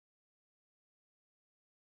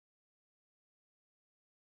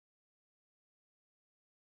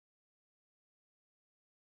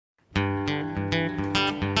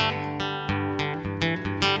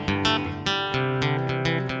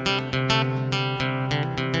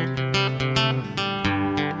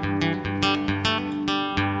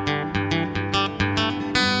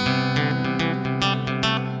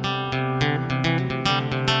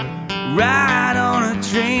Ride on a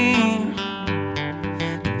train,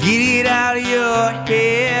 get it out of your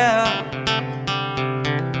head.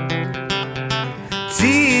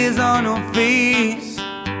 Tears on your face,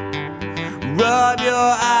 rub your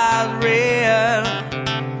eyes red.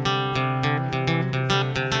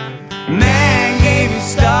 Man gave you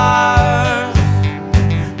stars,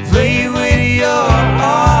 play with your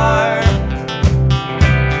heart.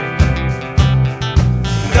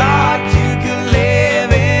 Thought you could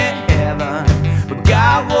live in heaven, but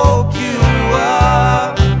God woke you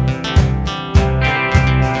up.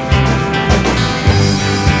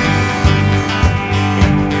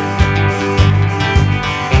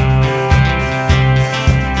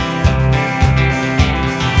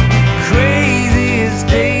 Craziest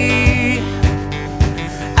day,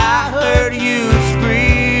 I heard you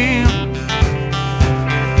scream.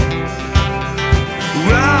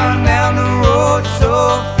 Run down the road so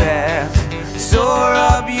fast, soar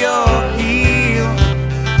up your heel.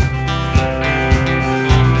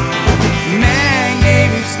 Man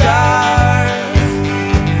gave you stars,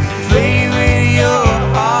 play with your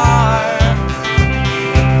heart.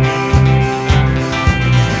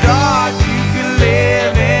 Thought you could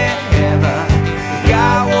live in heaven,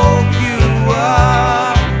 God woke you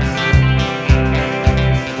up.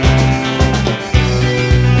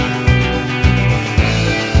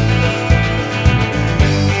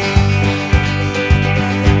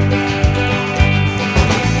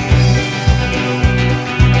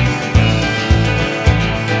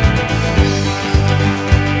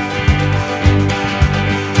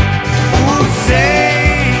 Who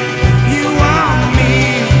say you want me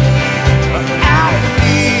or out of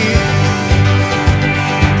me?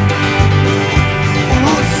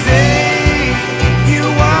 Who say you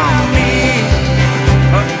want me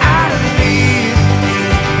or out of me?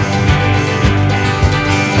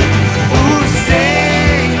 Who say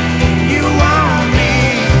you want me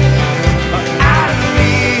or out of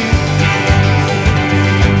me?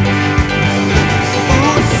 Who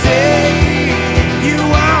say you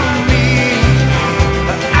want me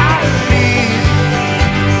or out of me?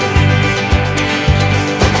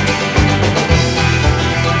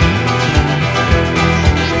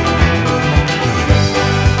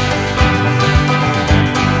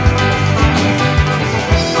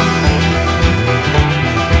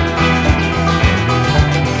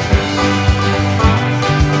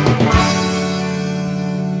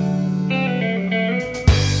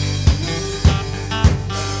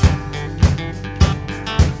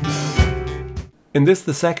 In this,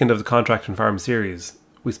 the second of the Contracting Farm series,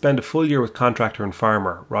 we spend a full year with contractor and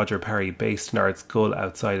farmer Roger Perry, based in Ardsgull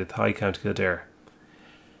outside Athy, Co.Kildare.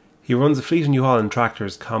 He runs a fleet of New Holland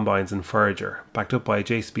Tractors, combines and Forager, backed up by a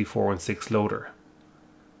JCB 416 loader.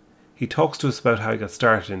 He talks to us about how he got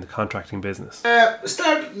started in the contracting business.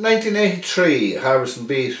 Started in 1983, harvesting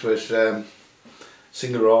beet with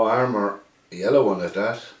single row armour, a yellow one at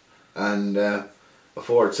that, and a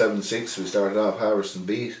Ford 76. We started off harvesting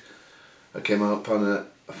beet. I came out upon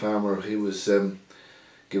a farmer. He was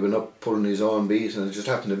giving up pulling his own beet, and it just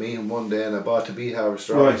happened to meet him one day, and I bought the beet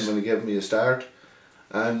harvester off him, and he gave me a start,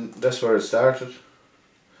 and that's where it started.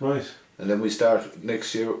 Right. And then we started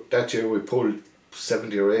next year. That year we pulled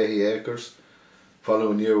 70 or 80 acres.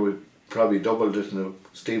 Following year we probably doubled it and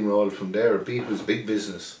steamrolled from there. Beet was big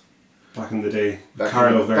business. Back in the day,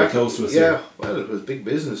 Carlo very close to us. Yeah, well, it was big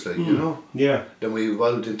business, like, you know. Yeah. Then we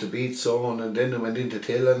evolved into beet sowing, and then it went into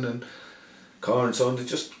tilling and corn sowing. It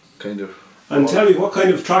just kind of... And tell me, what kind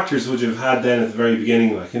of tractors would you have had then at the very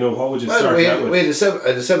beginning? Like, you know, what would you start out with? We had a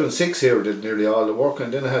 7.6 here, did nearly all the work,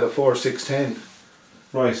 and then I had a 4.610.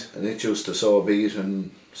 Right. And it used to sow beet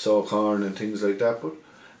and sow corn and things like that.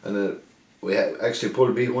 And we had actually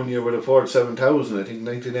pulled beet one year with a Ford 7000, I think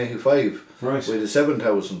 1985. Right. We had a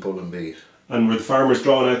 7,000 pulling beet. And were the farmers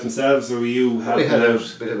drawing out themselves, or were you helping out? We had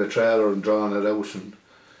a bit of a trailer and drawing it out. And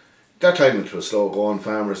that time it was slow going.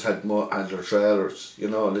 Farmers had their trailers, you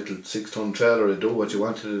know, a little 6-ton trailer to do what you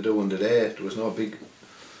wanted to do in the day. There was no big...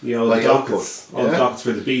 Yeah, all the dockets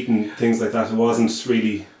for the beet and things like that. It wasn't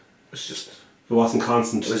really... It's just... It wasn't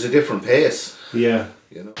constant. It was a different pace. Yeah.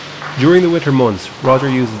 You know. During the winter months, Roger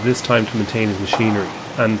uses this time to maintain his machinery,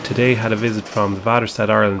 and today had a visit from the Wanderson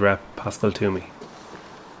Ireland rep, Pascal Toomey.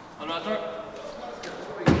 Roger.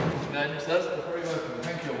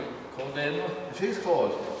 Thank you. Cold day, no? It is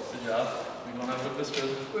cold. Yeah. We don't have a good biscuit.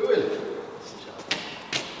 We will.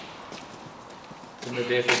 Isn't the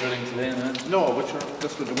day for drilling today, man? No, but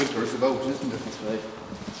that's what the winter is about, isn't it? That's right.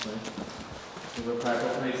 That's right. Is there part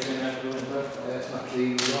up nicely and have to do it? It's not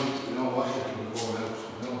clean, we don't wash it when we go out,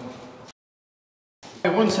 you know. I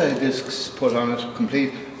have one set of discs put on it,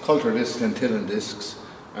 complete coulter discs and tilling discs,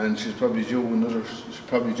 and she's probably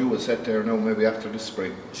due a set there now, maybe after this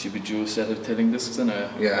spring. She'd be due a set of tilling discs in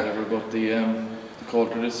her. Yeah. Whatever, but the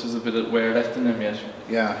coulter discs, there's a bit of wear left in them yet.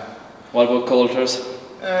 Yeah. What about coulters?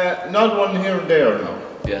 Not one here and there now.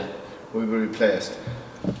 Yeah. We were replaced.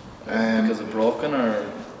 Because of broken or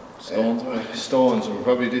stones? Stones, and we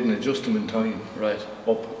probably didn't adjust them in time. Right.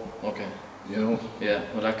 Up, Okay. you know. Yeah,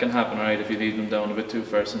 well that can happen, right, if you leave them down a bit too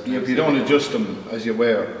far sometimes. Yeah, if you don't adjust them as you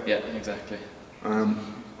wear. Yeah, exactly. Other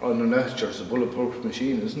than that, it's a bulletproof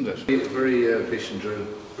machine, isn't it? Very efficient drill.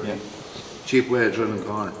 Yeah. Cheap way of drilling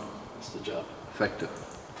corn. That's the job. Effective.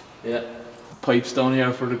 Yeah. Pipes down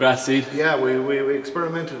here for the grass seed. Yeah, we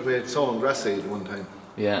experimented with sowing grass seed one time.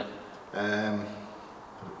 Yeah.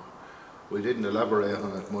 We didn't elaborate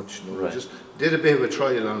on it much. No. Right. We just did a bit of a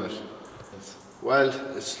trial on it. Well,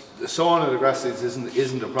 the sowing of the grass seeds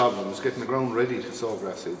isn't a problem. It's getting the ground ready to sow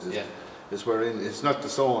grass seeds. It's not the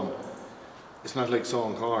sowing. It's not like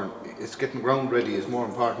sowing corn. It's getting the ground ready is more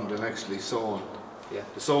important than actually sowing. Yeah.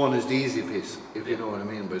 The sowing is the easy piece, if you know what I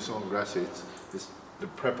mean by sowing grass seeds. It's the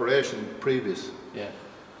preparation previous. Yeah.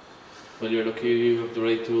 Well, you're lucky you have the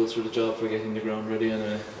right tools for the job for getting the ground ready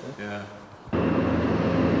anyway. Yeah.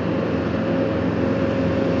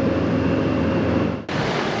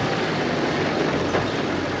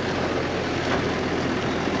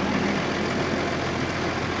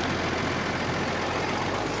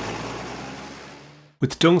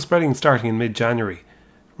 With dung spreading starting in mid-January,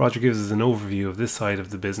 Roger gives us an overview of this side of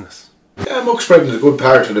the business. Yeah, muck spreading is a good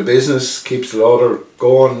part of the business, keeps the loader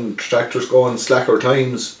going, tractors going, slacker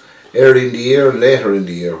times, early in the year and later in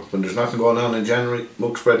the year. When there's nothing going on in January,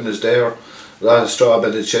 muck spreading is there, a lot of straw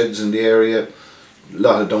bedded sheds in the area, a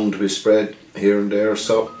lot of dung to be spread here and there,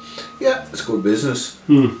 so yeah, it's good business.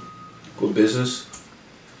 Good business.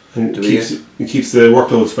 And it keeps the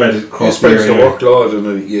workload spread across It spreads the area. workload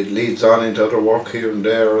and it leads on into other work here and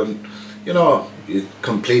there, and you know, it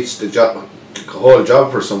completes the job, the whole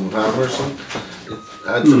job for some farmers, and it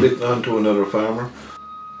adds a bit on to another farmer.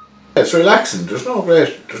 It's relaxing. There's no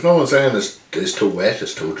one saying it's too wet,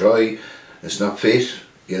 it's too dry, it's not fit.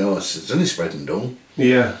 You know, it's only spreading dung.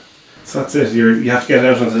 Yeah, so that's it. You have to get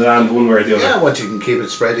it out onto the land one way or the other. Yeah, once you can keep it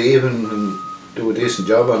spread even and do a decent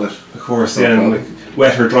job on it. Of course, No yeah. And problem. like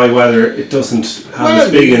wet or dry weather, it doesn't have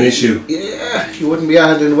as big an issue. Yeah, you wouldn't be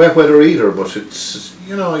added in wet weather either, but it's,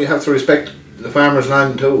 you know, you have to respect the farmer's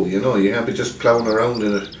land too, you know, you can't be just ploughing around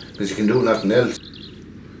in it because you can do nothing else.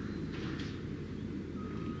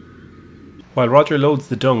 While Roger loads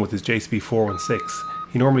the dung with his JCB 416,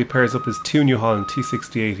 he normally pairs up his two New Holland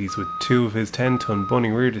T6080s with two of his 10-ton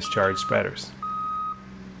Bunning rear discharge spreaders.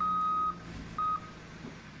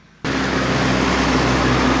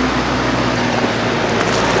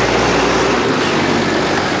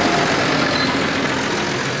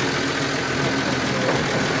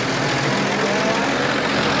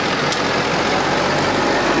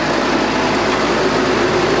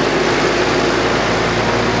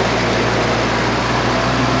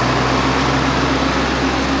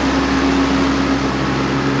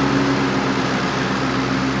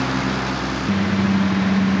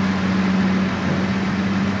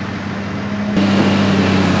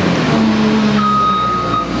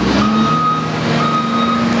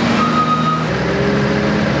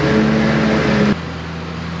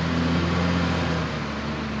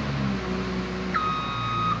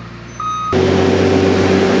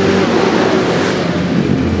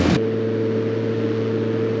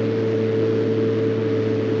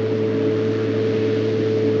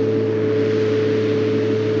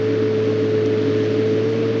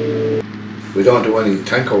 We don't do any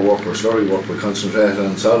tanker work or slurry work, we concentrate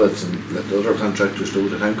on solids and let the other contractors do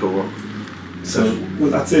the tanker work. So,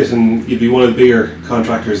 well, that's it, and you'd be one of the bigger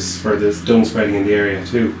contractors for this dung spreading in the area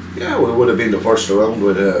too. Yeah, we would have been the first around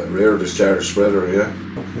with a rear discharge spreader, yeah.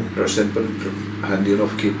 Okay. They're simple, they're handy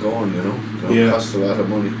enough to keep going, you know. They don't Yeah. cost a lot of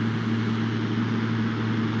money.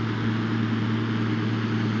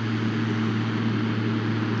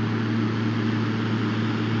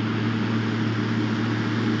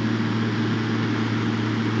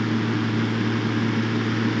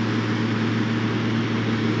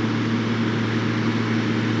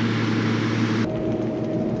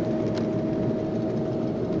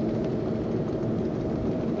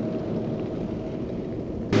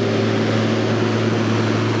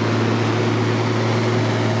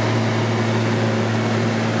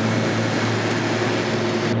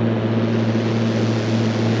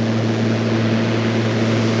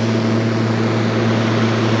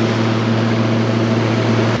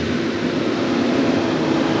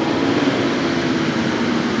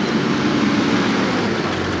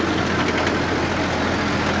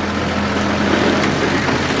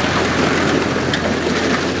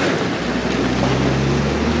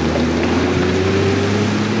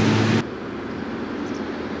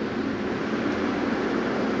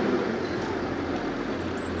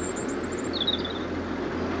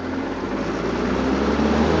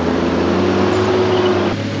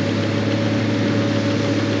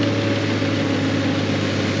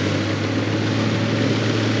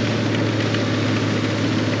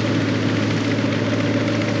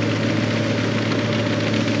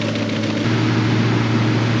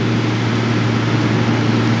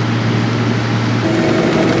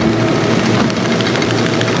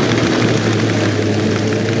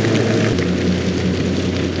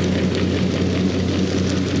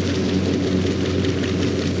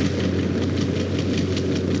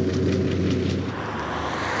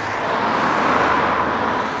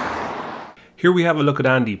 Here we have a look at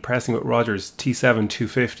Andy pressing with Roger's T7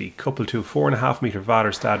 250 coupled to a 4.5 metre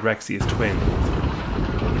Wanderson Rexius twin.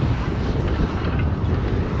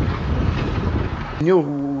 New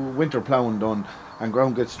winter ploughing done and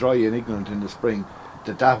ground gets dry and ignorant in the spring,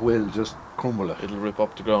 that will just crumble it. It'll rip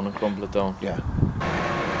up the ground and crumble it down. Yeah.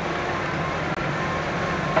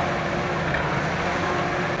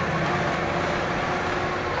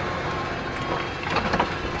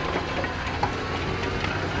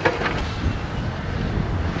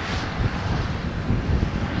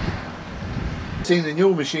 Seen a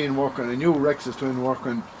new machine working, a new Rexius twin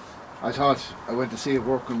working. I went to see it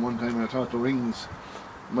working one time and I thought the rings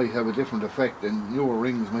might have a different effect, and newer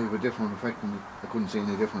rings might have a different effect, and I couldn't see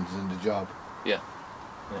any difference in the job. Yeah.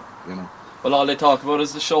 You know. Well, all they talk about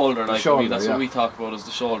is the shoulder, like shoulder, that's what we talk about is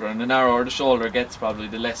the shoulder, and the narrower the shoulder gets, probably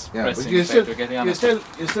the less pressing effect you're getting on it.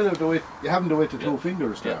 You still have the weight. You haven't the weight to two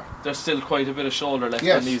fingers there. Yeah. There's still quite a bit of shoulder left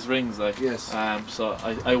on these rings, like. Yes. So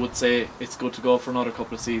I would say it's good to go for another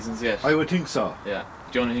couple of seasons yet. I would think so. Yeah.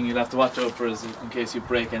 The only thing you'll have to watch out for is in case you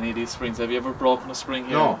break any of these springs. Have you ever broken a spring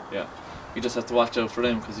here? No. Yeah. You just have to watch out for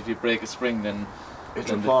them, because if you break a spring, then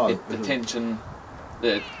it'll fall. The tension,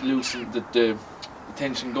 the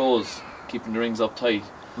tension goes, keeping the rings up tight.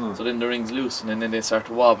 So then the rings loosen and then they start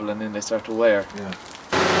to wobble and then they start to wear. Yeah.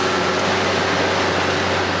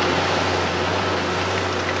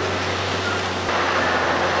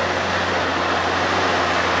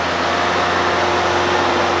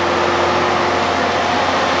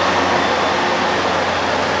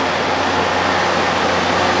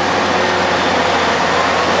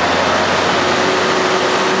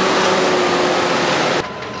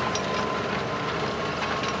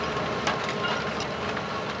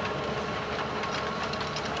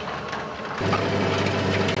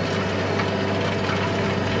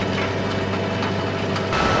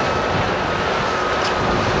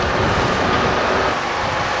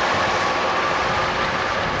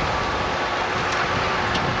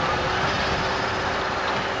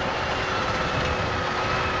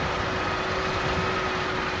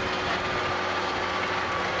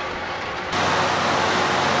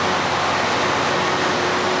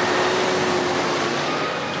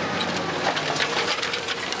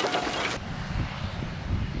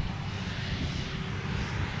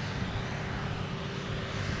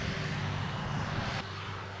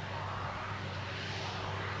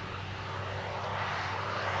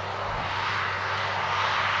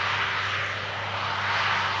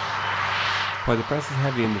 While the press is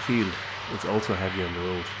heavy in the field, it's also heavy on the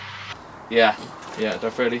road. Yeah, they're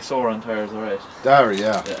fairly sore on tyres, alright. There,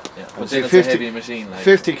 yeah. But then it's a heavy machine. Like.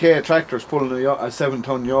 50k tractors pulling a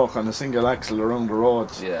 7-ton yoke on a single axle around the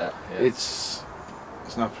roads. Yeah. It's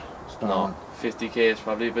not no, 50k is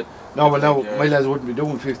probably a bit. No, well, now my lads wouldn't be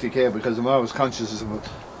doing 50k because I'm always conscious of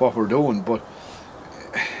what we're doing, but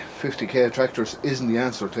 50k tractors isn't the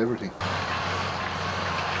answer to everything.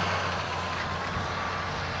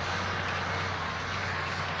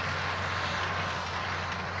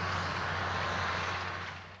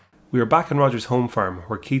 We are back on Roger's home farm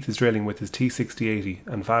where Keith is drilling with his T6080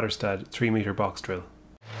 and Wanderson 3 metre box drill.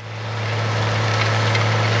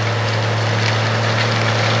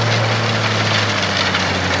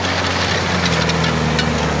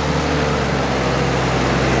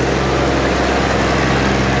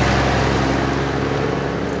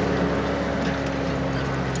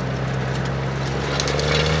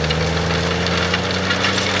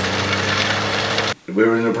 We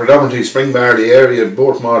were in a predominantly spring barley area,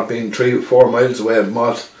 both malt being 3-4 miles away.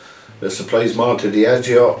 Malt that supplies malt to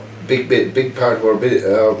Diageo. Big part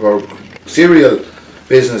of our cereal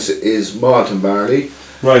business is malt and barley.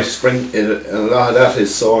 Right. Spring, and a lot of that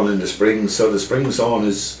is sown in the spring. So the spring sown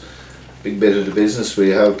is a big bit of the business. We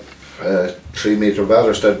have a 3 metre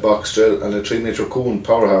Wanderson box drill and a 3 metre Kuhn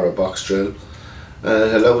power harrow box drill.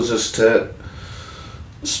 It allows us to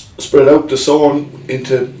spread out the sown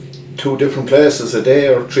into 2 different places a day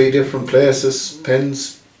or 3 different places,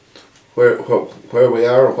 depends where we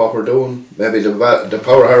are or what we're doing. Maybe the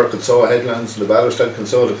power harrow can sow headlands and the Wanderson can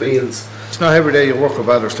sow the fields. It's not every day you work with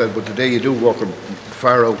Wanderson, but the day you do work it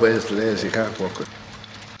far outweighs the days you can't work it.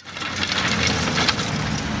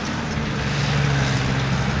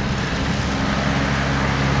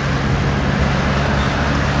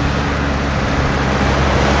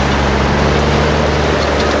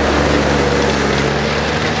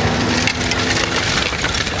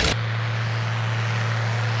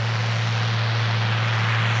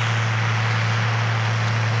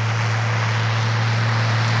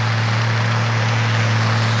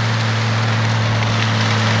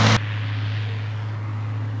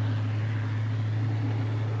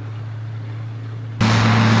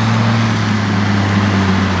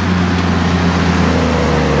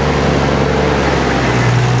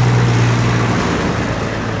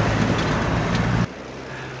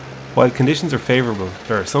 While conditions are favourable,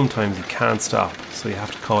 there are some times you can't stop, so you have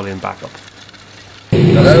to call in backup.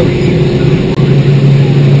 Hello?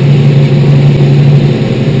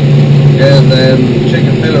 There's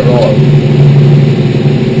chicken fillet roll.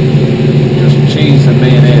 Just cheese and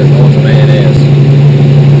mayonnaise, loads of mayonnaise.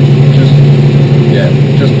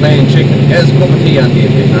 Just plain chicken. Get us a cup of tea on the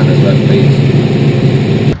if you can as well, please.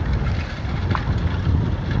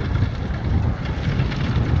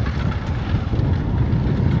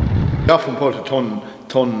 We often put a ton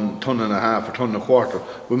and a half, a ton and a quarter.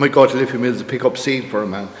 We might go to Liffey Mills to pick up seed for a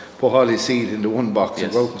man, put all his seed into one box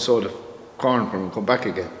and go out and sow the corn for him and come back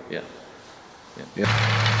again. Yeah.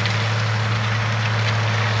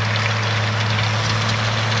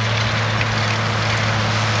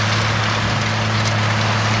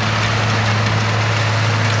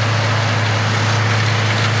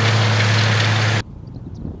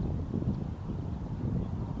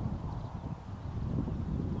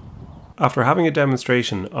 After having a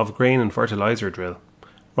demonstration of a grain and fertilizer drill,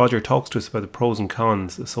 Roger talks to us about the pros and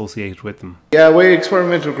cons associated with them. Yeah, we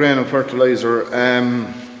experimented with grain and fertilizer.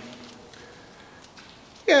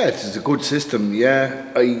 Yeah, it's a good system.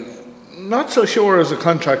 Yeah, I'm not so sure as a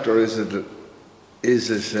contractor I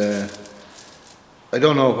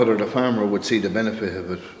don't know whether the farmer would see the benefit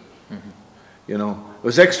of it. You know, it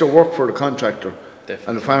was extra work for the contractor. Definitely.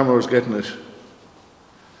 And the farmer was getting it.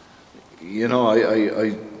 You know,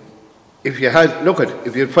 if you had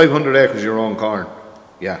 500 acres of your own corn,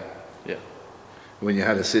 yeah. When you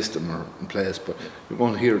had a system in place, but you're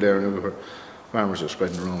going here, there and everywhere, farmers are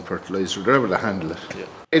spreading their own fertilizer, they're able to handle it. Yeah.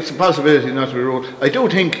 It's a possibility not to be ruled. I do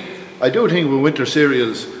think with winter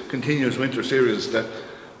cereals, continuous winter cereals, that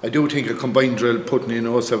I do think a combined drill putting in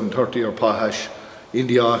 0730 or potash in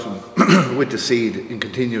the autumn with the seed in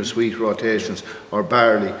continuous wheat rotations or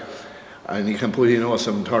barley, and you can put in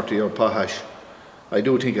 0730 or potash. I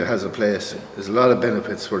do think it has a place. There's a lot of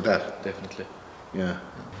benefits for that. Definitely. Yeah.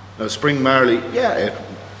 Now spring barley,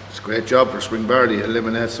 it's a great job for spring barley. It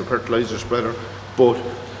eliminates the fertilizer spreader, but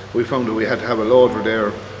we found that we had to have a loader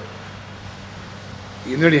there.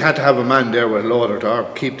 You nearly had to have a man there with a loader to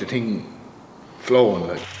keep the thing flowing.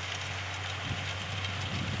 Like.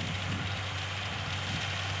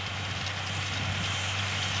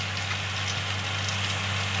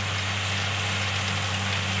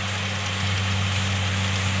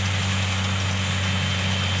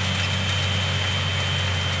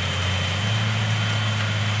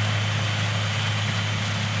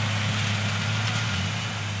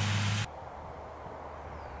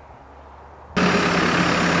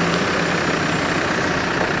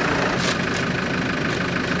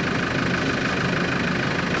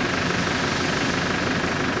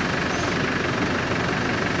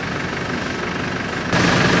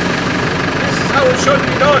 Should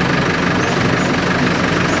be done.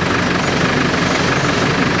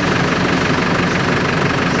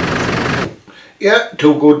 Yeah,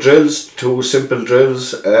 two good drills, two simple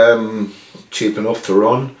drills, cheap enough to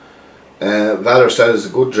run. Vallerstad is a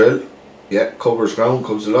good drill. Yeah, covers ground,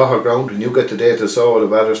 covers a lot of ground. When you get the data sow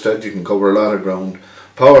with a Vallerstad, you can cover a lot of ground.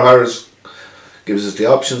 Power harrows gives us the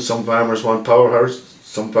option. Some farmers want power harrows,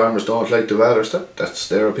 some farmers don't like the Vallerstad. That's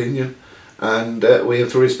their opinion. And we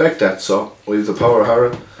have to respect that. So we have the power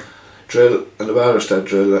harrow drill and the Vallerstad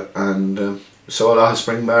drill, and sow a lot of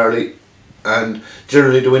spring barley. And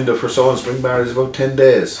generally the window for sowing spring barley is about 10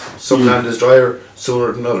 days. Some land is drier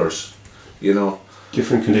sooner than others, you know.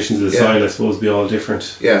 Different conditions of the soil, I suppose, be all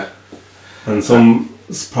different. Yeah. And some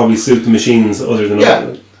probably suit the machines other than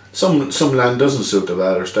others. Some land doesn't suit the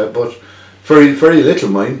Vallerstad, but very little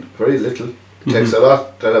mine, very little. It takes a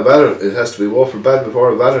lot. It has to be waffled bad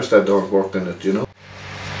before a Vallerstad don't work in it, you know.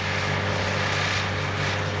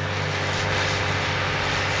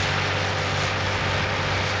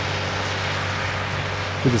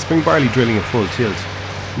 With the spring barley drilling at full tilt,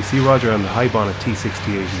 we see Roger on the high bonnet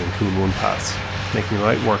T6080 and Cool 1 pass, making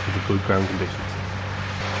right work of the good ground conditions.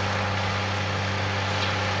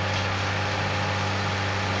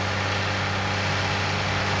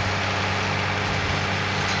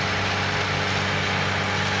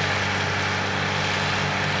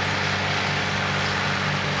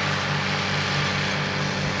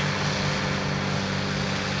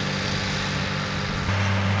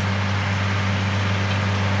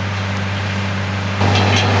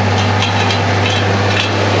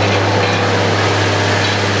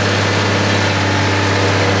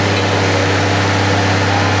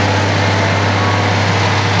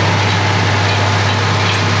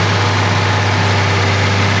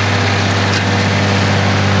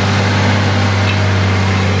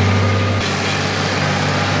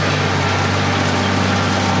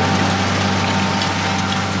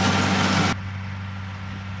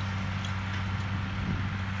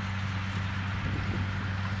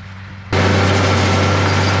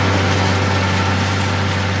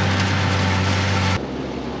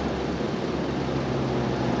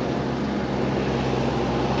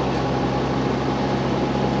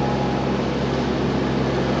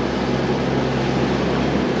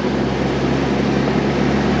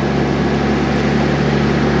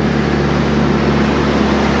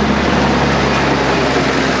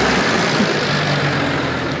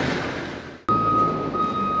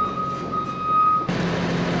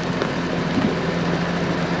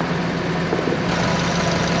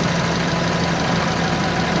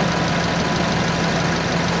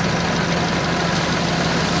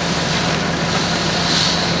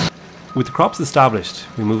 With the crops established,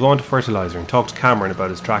 we move on to fertiliser and talk to Cameron about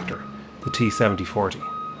his tractor, the T7040.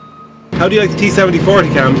 How do you like the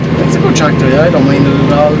T7040, Cam? It's a good tractor, yeah, I don't mind it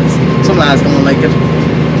at all. Some lads don't like it,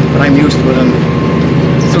 but I'm used to it and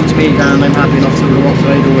it suits me and I'm happy enough to do the work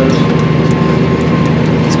that I do with it.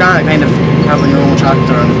 It's grand kind of having your own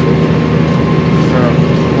tractor and for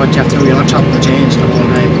what you have to do, you're not chopping and changing the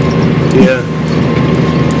whole time. Yeah.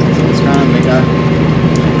 So it's grand like that.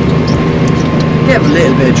 You have a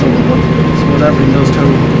little bit of trouble, but I suppose everything does too.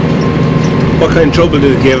 What kind of trouble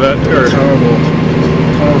did it give it? Turbos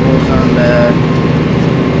and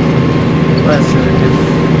what else did it give?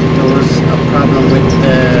 There was a problem with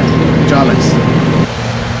the hydraulics.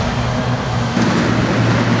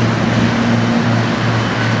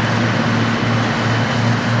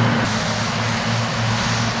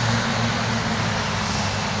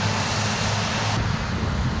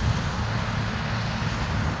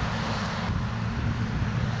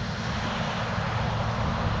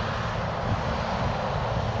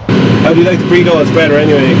 How do you like the breed-all spreader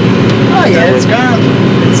anyway? Oh yeah, it's grand.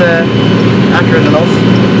 It's accurate enough.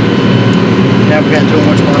 Never getting too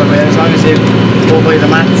much more of it. As long as you go by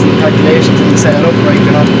the maths and calculations and you set it up right,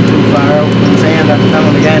 you're not too far out. I'm saying that now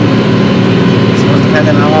and again. I suppose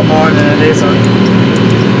depending on what morning it is or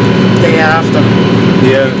day after.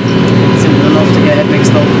 Yeah. It's simple enough to get it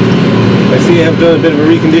mixed up. I see you have done a bit of a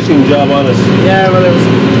reconditioning job on it. Yeah, well it was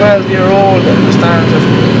a 12-year-old that was started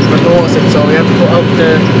to notice it, so we had to put out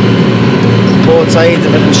both sides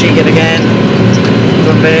of it and sheet it again.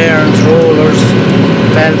 Conveyors, rollers,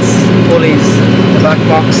 belts, pulleys, the back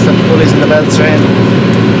box that the pulleys and the belts are in.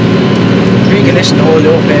 Reconditioned the whole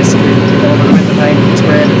yoke basically over the winter time and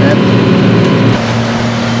sprayed it then.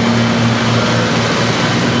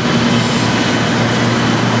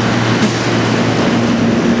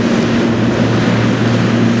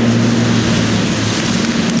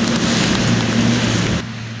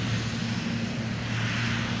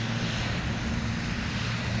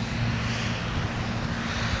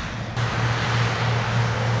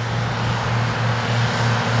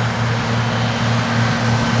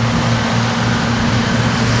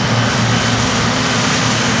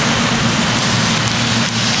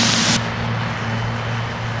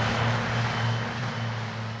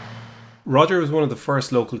 Roger was one of the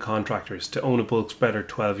first local contractors to own a bulk spreader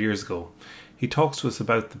 12 years ago. He talks to us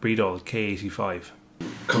about the breed-all K85.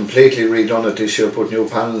 Completely redone it this year, put new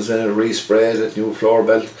panels in it, resprayed it, new floor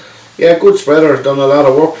belt. Yeah, good spreader, done a lot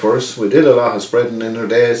of work for us. We did a lot of spreading in our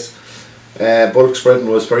days. Bulk spreading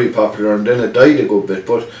was very popular and then it died a good bit,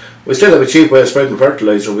 but we still have a cheap way of spreading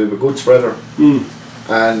fertilizer. We have a good spreader.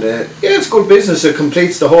 And yeah, it's good business. It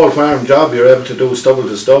completes the whole farm job. You're able to do stubble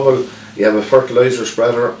to stubble. You have a fertilizer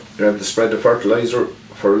spreader. You're able to spread the fertilizer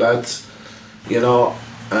for lads, you know,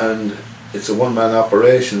 and it's a one-man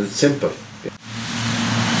operation. It's simple.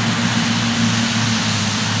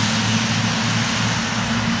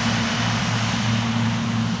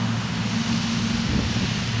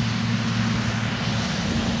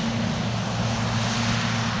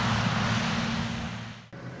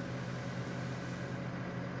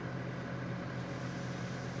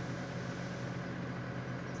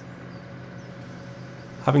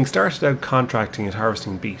 Having started out contracting at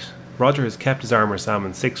harvesting beet, Roger has kept his Armour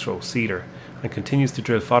Salmon 6-row seeder and continues to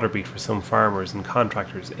drill fodder beet for some farmers and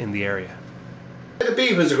contractors in the area. The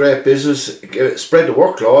beet was a great business. It spread the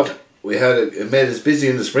workload. We had it made us busy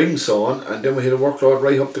in the spring, so on, and then we had a workload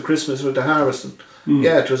right up to Christmas with the harvesting.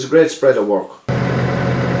 Yeah, it was a great spread of work.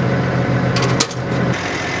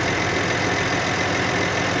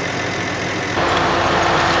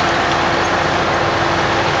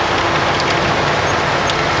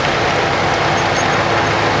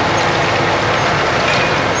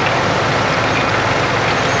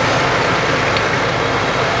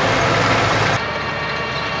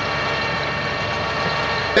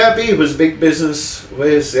 Yeah, beet was a big business.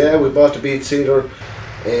 Yeah, we bought the beet seeder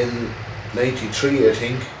in '93, I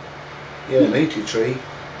think. Yeah, '93,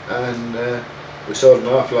 and we sold an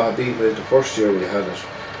awful lot of beet with the first year we had it.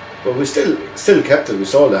 But we still kept it. We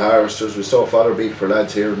sold the harvesters. We sold fodder beet for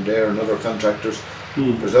lads here and there, and other contractors.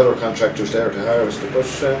 There's other contractors there to harvest it. But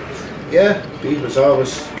yeah, beet was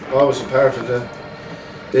always a part of the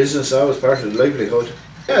business. Always part of the livelihood.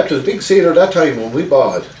 Yeah, it was a big seeder that time when we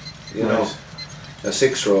bought it. You know. A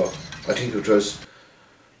 6-row, I think it was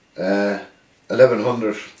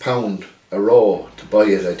 £1,100 a row to buy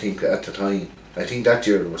it, I think, at the time. I think that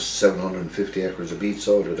year there was 750 acres of beet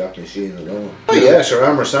sold with that machine alone. Oh yeah, sure,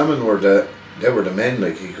 Armour Salmon were the men,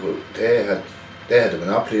 like they had a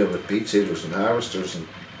monopoly of it, beet seeders and harvesters. And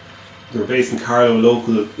they were based in Carlow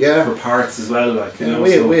local, yeah, for parts as well, like, you know.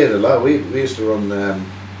 We had a lot. We used to run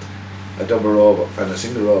a double row and a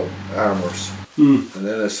single row armours. And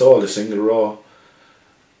then I sold a single row,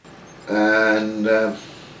 and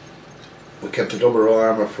we kept a double row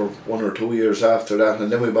armour for 1 or 2 years after that,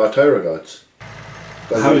 and then we bought tire gods.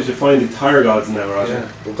 How did you find the tire gods now, Roger?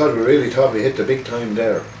 Yeah, well, God, we really thought we hit the big time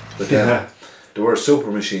there. But Yeah. they were a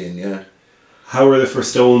super machine, yeah. How are they for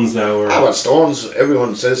stones now? Or? Well, stones,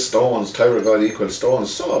 everyone says stones, tire god equals stones.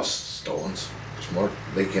 So, stones. It's more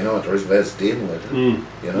like, you know, there's ways dealing with it.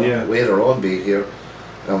 You know, yeah. we had our own beet here,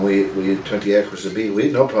 and we had 20 acres of beet. We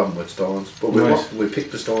had no problem with stones, but we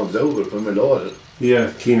picked the stones out when we loaded.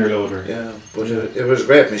 Yeah, cleaner loader. Yeah, but it was a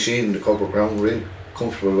great machine to cover ground, really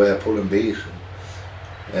comfortable way of pulling beet.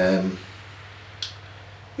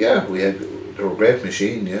 Yeah, they were a great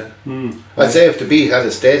machine, yeah. I'd say if the beet had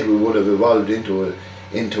stayed, we would have evolved into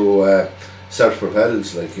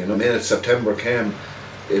self-propels, like, you know. The minute September came,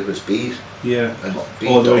 it was beet. Yeah. And beet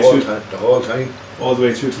all the whole time. All the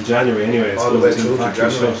way through to January anyway. All the way through to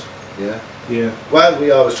January. Yeah. Yeah. Well,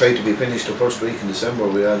 we always tried to be finished the first week in December.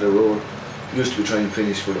 We had a rule. We used to be trying to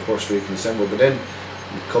finish for the first week in December, but then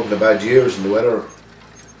a couple of bad years and the weather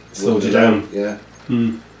slowed you down. Yeah.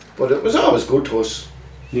 But it was always good to us.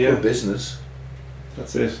 Yeah. Good business.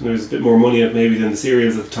 That's it. And there was a bit more money in it maybe than the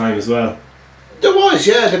cereals at the time as well. There was,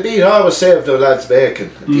 yeah. The beet always saved the lad's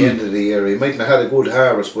bacon at the end of the year. He mightn't have had a good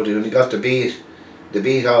harvest, but when he got the beet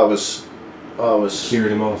always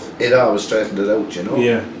cleared him off. It always straightened it out, you know.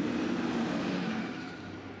 Yeah.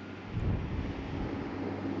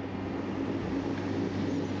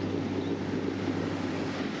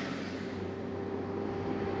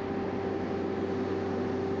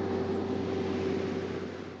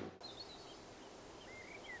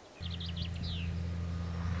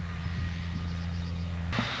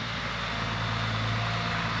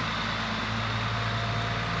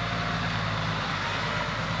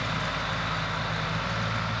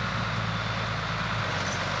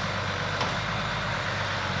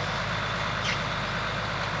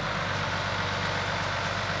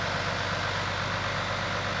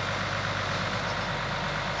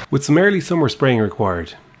 With some early summer spraying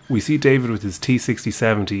required, we see David with his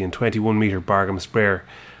T6070 and 21 metre Bargham sprayer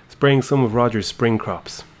spraying some of Roger's spring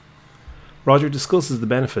crops. Roger discusses the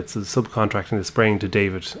benefits of subcontracting the spraying to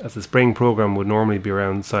David, as the spraying programme would normally be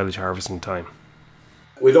around silage harvesting time.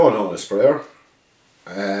 We don't own a sprayer.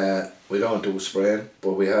 We don't do spraying,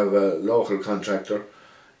 but we have a local contractor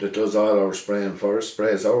that does all our spraying for us,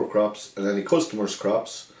 sprays our crops and any customers'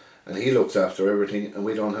 crops, and he looks after everything, and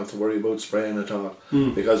we don't have to worry about spraying at all,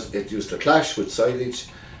 because it used to clash with silage,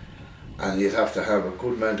 and you'd have to have a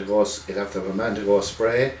good man to go, you'd have to have a man to go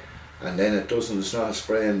spray, and then it's not a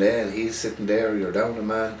spraying day, and he's sitting there, you're down a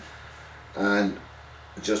man. And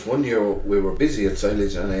just one year we were busy at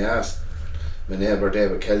silage, and I asked my neighbour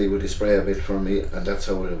David Kelly would he spray a bit for me, and that's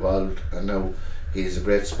how it evolved. And now he's a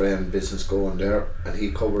great spraying business going there, and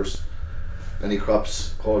he covers any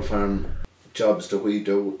crops, whole farm jobs that we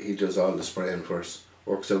do. He does all the spraying for us.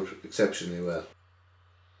 Works out exceptionally well.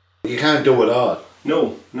 You can't do it all.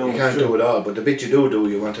 No, you can't do it all, but the bit you do,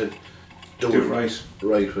 you want to do it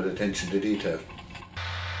right with attention to detail.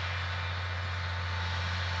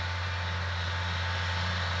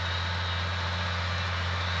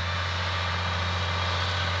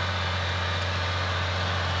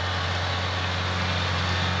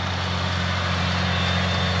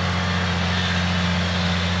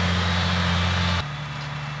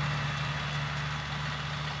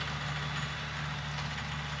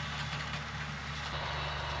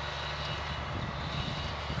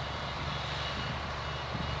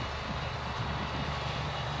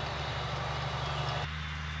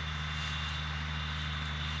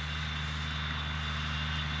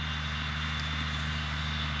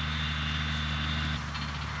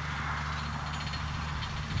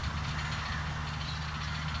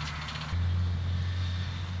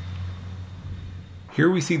 Here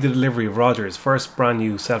we see the delivery of Roger's first brand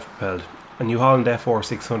new self-propelled, a New Holland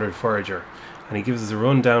FR600 Forager, and he gives us a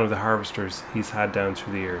rundown of the harvesters he's had down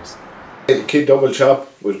through the years. The kid double chop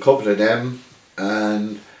with a couple of them,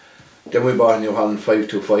 and then we bought a New Holland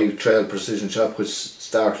 525 trail precision chop, which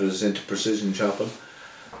started us into precision chopping,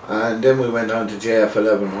 and then we went on to JF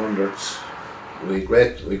 1100s. We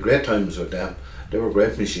had great times with them. They were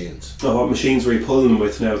great machines. Oh, what machines were you pulling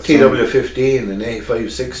with now? TW15 and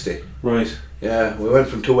A560. Right. Yeah, we went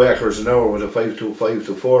from 2 acres an hour with a 525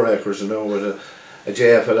 to 4 acres an hour with a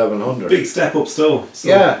JF 1100. Big step up still.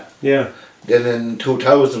 Yeah. Yeah. Then in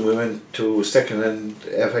 2000 we went to second hand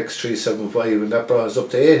FX375, and that brought us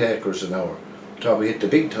up to 8 acres an hour. Thought we hit the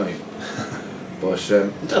big time. But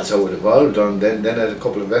that's how it evolved on. Then had a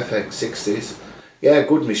couple of FX60s. Yeah,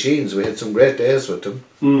 good machines. We had some great days with them.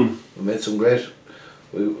 Mm. We made some great.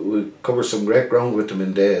 We covered some great ground with them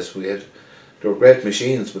in days. They were great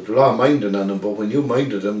machines, but a lot of minding on them. But when you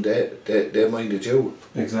minded them, they minded you.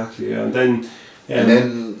 Exactly. Yeah. And then. And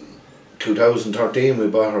then 2013 we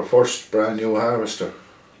bought our first brand new harvester,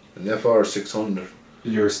 an FR600.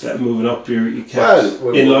 You're moving up. You kept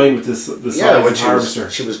in line with the size of harvester.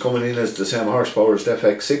 She was coming in as the same horsepower as the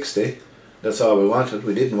FX60. That's all we wanted.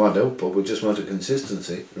 We didn't want output. We just wanted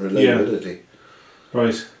consistency, reliability. Yeah.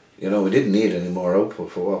 Right. You know, we didn't need any more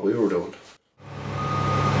output for what we were doing.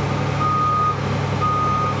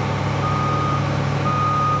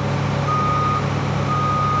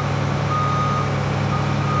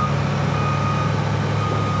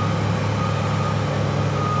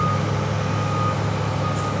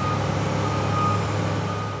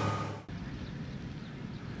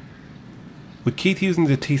 With Keith using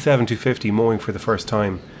the T7250 mowing for the first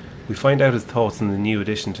time, we find out his thoughts on the new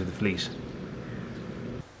addition to the fleet.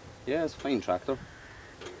 Yeah, it's a fine tractor.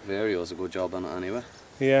 Vario does a good job on it anyway.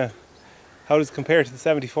 Yeah. How does it compare to the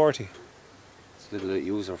 7040? It's a little bit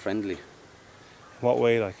user friendly. In what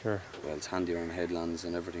way, like her? Well, it's handier on headlands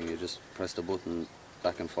and everything. You just press the button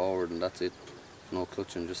back and forward and that's it. No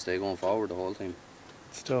clutching, just stay going forward the whole time.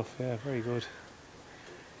 Stuff, yeah, very good.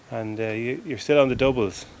 And you're still on the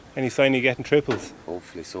doubles. Any sign you're getting triples?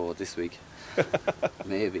 Hopefully so this week.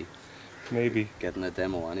 Maybe. Maybe. Getting a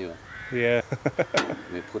demo anyway. Yeah.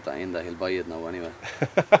 We put that in that he'll buy it now anyway.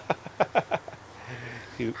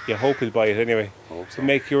 You hope he'll buy it anyway. Hope so. To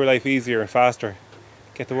make your life easier and faster.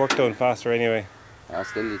 Get the work done faster anyway.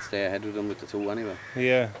 Still you'd stay ahead with them with the two anyway.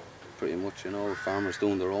 Yeah. Pretty much, you know, farmers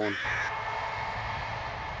doing their own.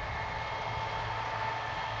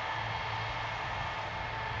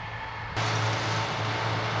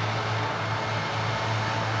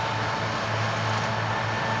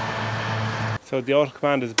 So the auto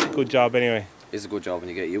command is a good job anyway. It's a good job when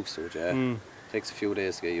you get used to it, yeah. Mm. Takes a few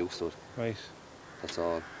days to get used to it. Right. That's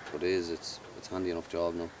all. But it's a handy enough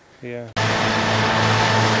job now. Yeah.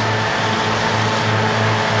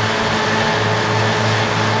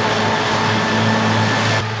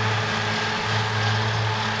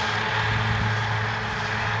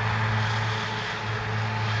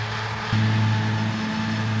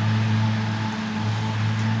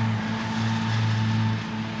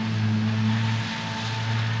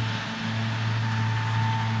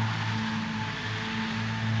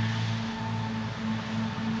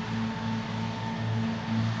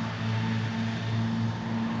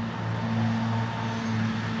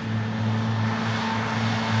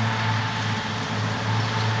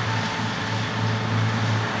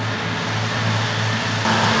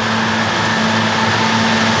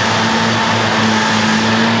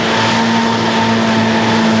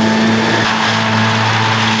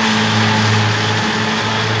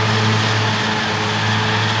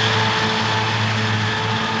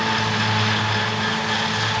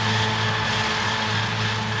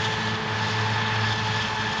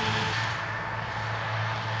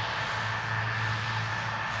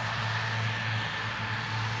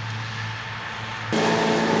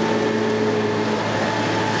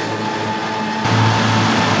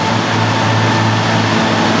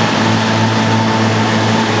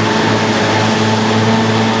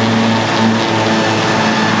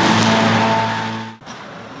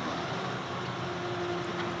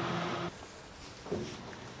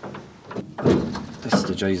 This is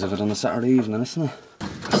the joys of it on a Saturday evening, isn't it?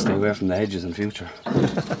 Stay away from the hedges in future.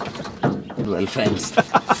 Well fenced.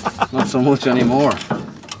 Not so much anymore. How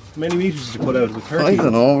many metres did you put out? With 30? I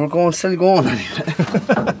don't know, we're still going anyway.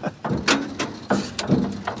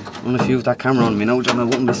 Well, if you have that camera on me now, John, I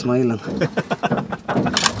wouldn't be smiling.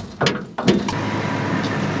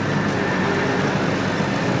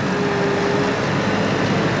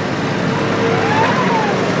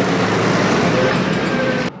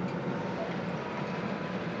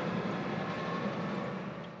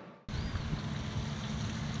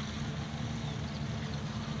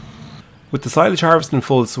 With the silage harvest in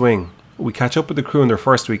full swing, we catch up with the crew in their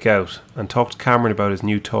first week out and talk to Cameron about his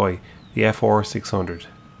new toy, the FR600.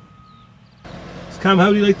 So Cam,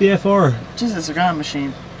 how do you like the FR? Jesus, it's a grand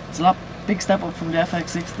machine. It's a big step up from the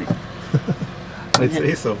FX60. I'd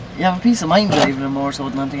say so. You have a peace of mind driving it more so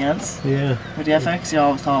than anything else. Yeah. With the FX, you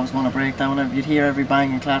always thought it was going to break down. You'd hear every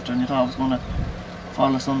bang and clatter and you thought it was going to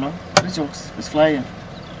fall asunder. But it's flying.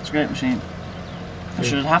 It's a great machine. Or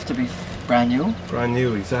should it have to be brand new? Brand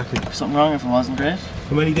new, exactly. There's something wrong if it wasn't great.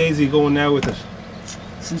 How many days are you going now with it?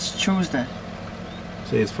 Since Tuesday.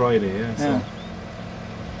 Say it's Friday, yeah. So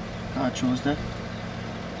God, Tuesday.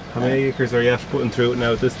 how many acres are you after putting through it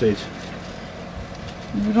now at this stage?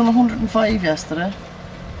 We done 105 yesterday.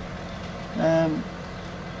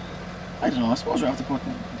 I don't know, I suppose we have to put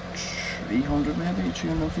in 300 maybe,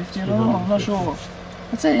 350, I don't know, I'm not sure.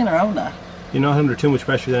 I'd say in around that. You're not under too much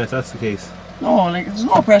pressure then if that's the case? No, like there's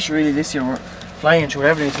no pressure really this year. We're flying through,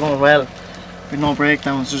 everything's going well. With no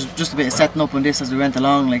breakdowns, there's just a bit of setting up on this as we went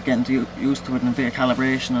along, like getting used to it and a bit of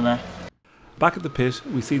calibration and that. Back at the pit,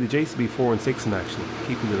 we see the JCB 4 and 6 in action,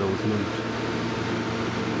 keeping the loads moved.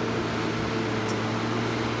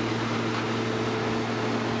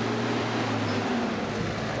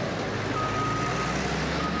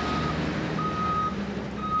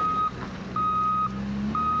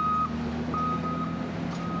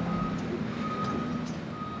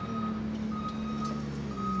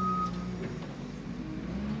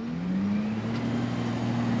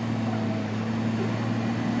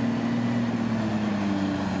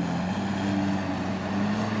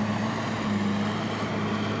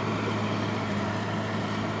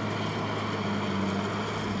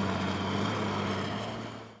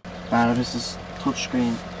 This is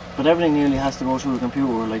touchscreen, but everything nearly has to go through a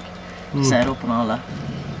computer, like set up and all that.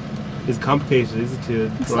 It's complicated, is it, to a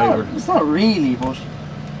driver? It's not really, but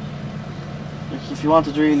like if you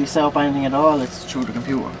wanted to really set up anything at all, it's through the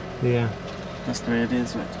computer. Yeah. That's the way it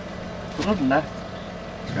is. But other than that,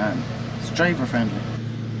 it's grand. It's driver friendly.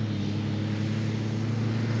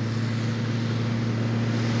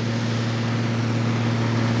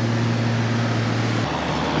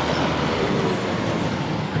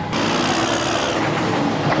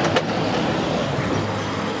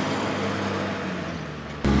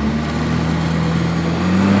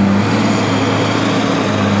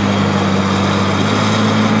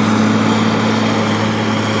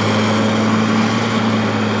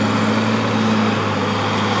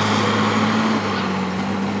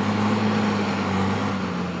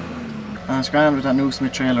 It's grand with that new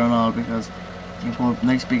Smith trailer and all because you can put a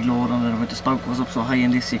nice big load on it, and with the spout goes up so high in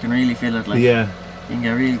this you can really feel it, like yeah. You can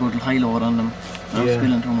get a really good high load on them without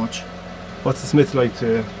spilling too much. What's the Smith like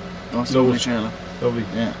to Oh, it's a lovely trailer. Lovely.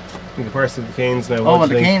 Yeah. In comparison to the Canes now, oh well,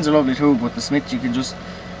 the Canes are lovely too, but the Smith you can get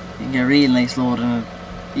a real nice load in it,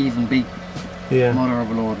 even big mother of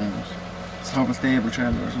a load in it. It's a double stable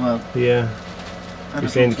trailer as well. Yeah. You're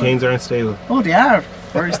saying the Canes aren't stable? Oh, they are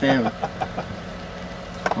very stable.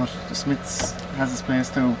 But the Smiths has its place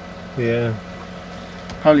too. Yeah.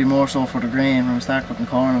 Probably more so for the grain when we start cutting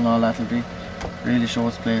corn and all that, it'll be really show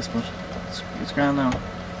its place, but it's grand now.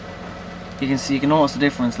 You can notice the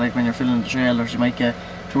difference, like when you're filling the trailers, you might get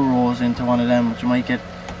 2 rows into one of them, but you might get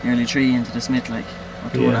nearly 3 into the Smith, like, or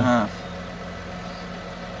 2.5.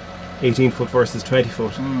 18 foot versus 20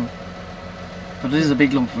 foot. But it is a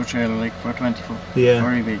big lump of a trailer, like for a 20 foot. Yeah.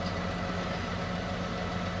 Very big.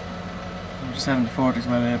 I'm just having the 40s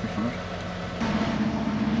well there before.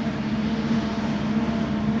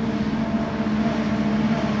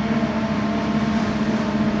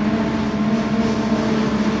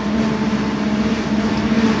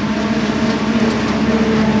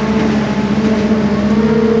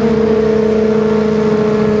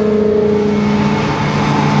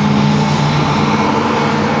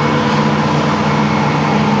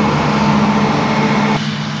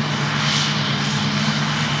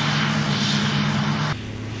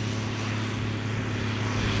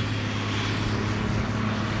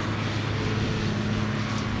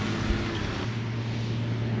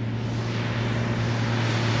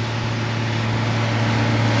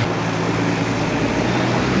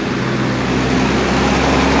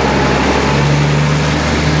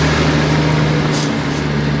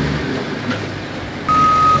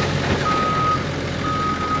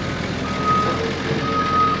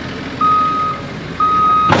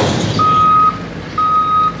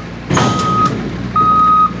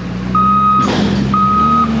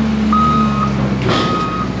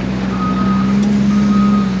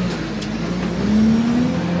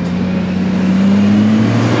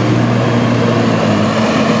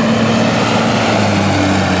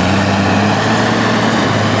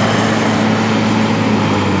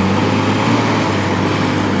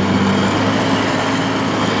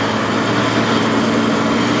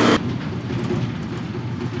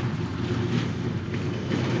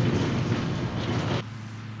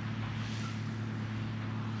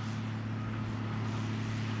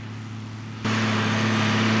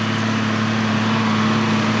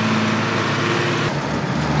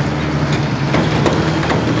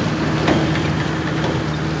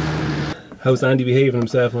 How's Andy behaving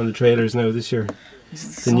himself on the trailers now this year?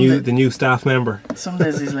 The new staff member. Some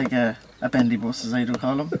days he's like a bendy bus, as I do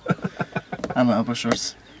call him. But sure,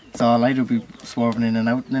 it's all I do be swerving in and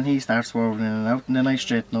out, and then he starts swerving in and out, and then I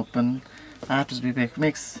straighten up, and after we pick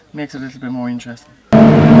makes it a little bit more interesting.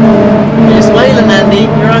 Andy,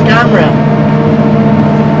 you're on camera.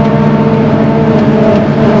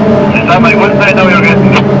 Is that my good side now you're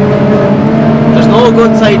getting? There's no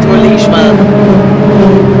good side to a leash, man.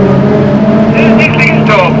 These leash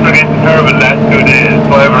talks are getting terrible the last 2 days,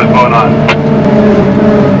 whatever is going on.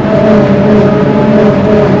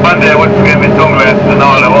 One day I went to get my sunglasses and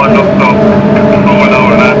all, I won't look so control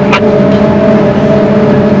over that.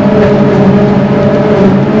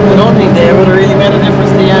 I don't think they would have really made a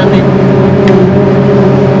difference to you, Andy.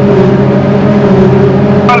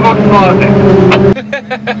 What about small things?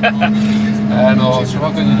 No, so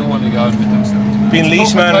what can you do when you go out with them? Being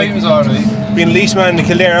leash man, being leash man in the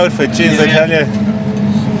Kildare outfit, jeez, I tell you.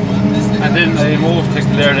 And then I moved to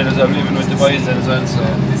Kildare then as I'm living with the boys then as well, so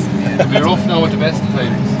it'll be rough now with the best of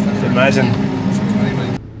times. Imagine.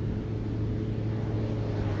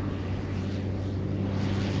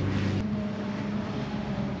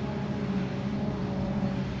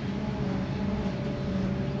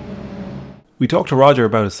 We talked to Roger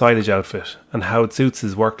about his silage outfit and how it suits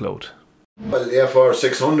his workload. Well, the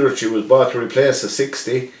FR600, she was bought to replace a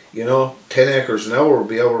 60, you know, 10 acres an hour would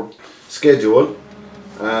be our schedule,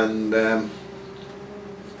 and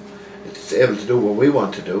it's able to do what we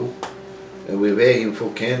want to do. And we have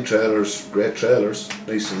 18-foot cane trailers, great trailers,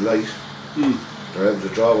 nice and light. They're able to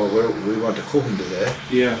draw what we want to cook in today.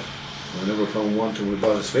 Yeah. I never found one till we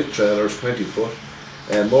bought a Smith trailers, 20 foot,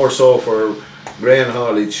 and more so for grain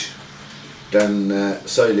haulage than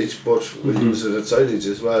silage, but we'll use it at silage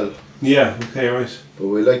as well. Yeah, okay, right. But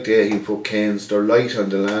we like the 18-foot canes. They're light on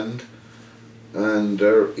the land and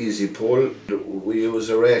they're easy pull. We use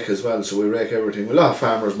a rake as well, so we rake everything. A lot of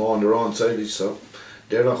farmers mow on their own silage, so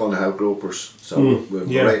they're not going to have groupers, so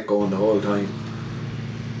we'll rake going the whole time.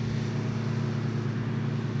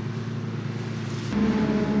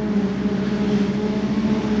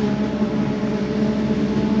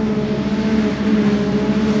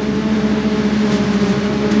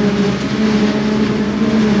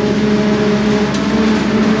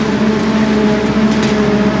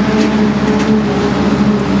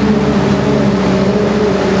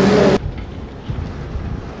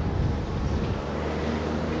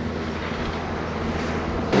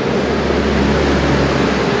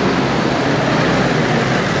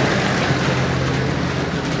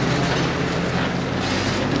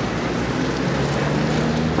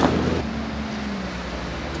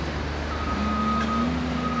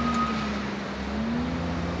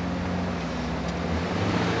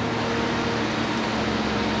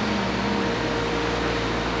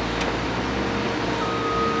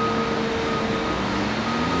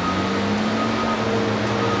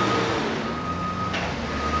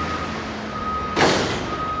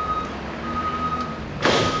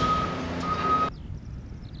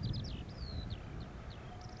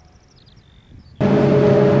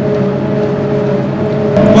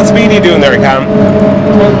 What speed are you doing there, Cam?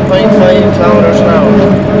 10.5 kilometers an hour.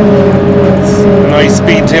 It's a nice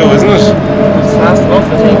speed too, isn't it? It's fast enough,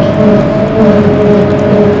 I think.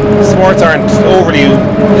 Swarts aren't overly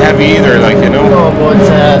heavy either, like, you know? No, but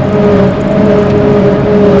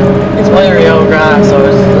it's wiry old grass, so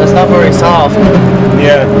it's not very soft.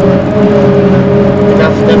 Yeah.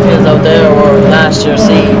 Them fields out there were last year's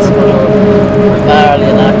seeds, but barley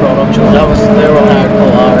and that grown up to it. They were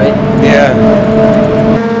hardcore, alright. Yeah.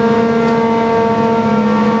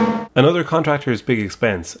 Another contractor's big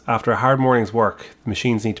expense. After a hard morning's work, the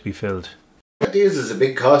machines need to be filled. Diesel is a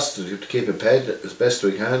big cost to keep it paid as best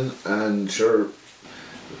we can, and sure,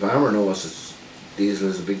 the farmer knows that diesel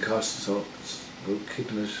is a big cost, so it's about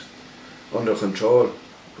keeping it under control.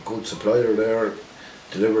 A good supplier there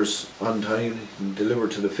delivers on time and deliver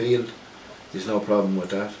to the field. There's no problem with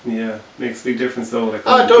that. Yeah, makes a big difference though. Like,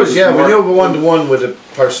 it does, yeah. When you go one-to-one with a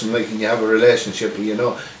person, like, and you have a relationship, you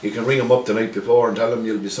know, you can ring him up the night before and tell him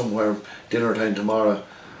you'll be somewhere dinner time tomorrow.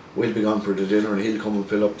 We'll be gone for the dinner and he'll come and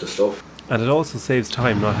fill up the stuff. And it also saves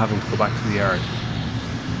time not having to go back to the yard.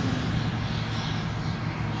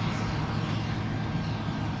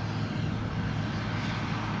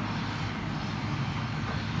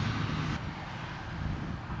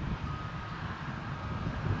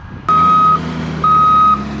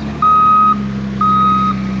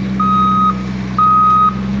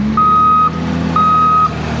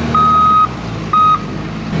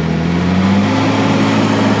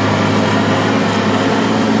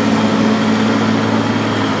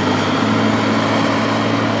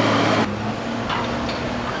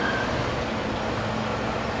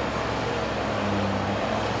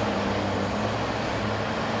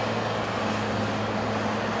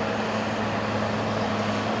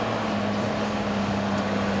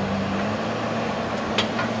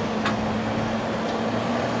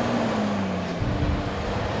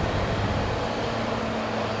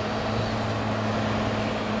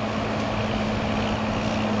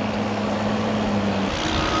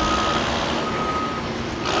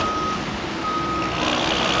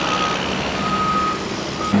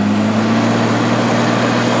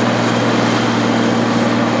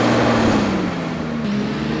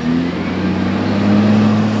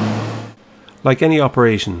 Like any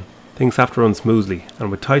operation, things have to run smoothly,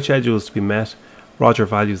 and with tight schedules to be met, Roger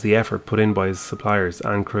values the effort put in by his suppliers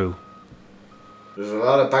and crew. There's a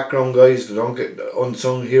lot of background guys that don't get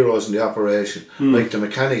unsung heroes in the operation, like the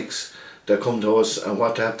mechanics that come to us and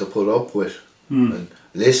what they have to put up with and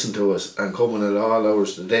listen to us and coming at all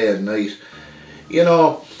hours of the day and night. You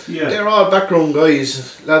know, they're all background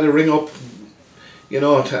guys. Lad ring up, you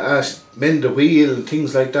know, to ask mend the wheel and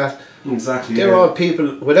things like that. Exactly. They're all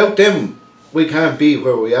people. Without them, we can't be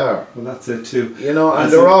where we are. Well, that's it too. You know,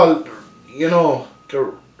 and they're all, you know,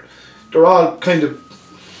 they're all kind of,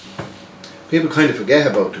 people kind of forget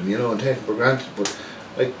about them, you know, and take them for granted. But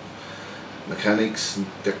like mechanics,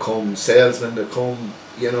 they come, salesmen that come,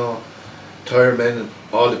 you know, tire men, and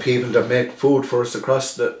all the people that make food for us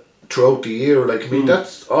throughout the year. Like, I mean,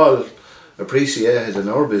 that's all appreciated in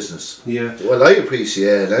our business. Yeah. Well, I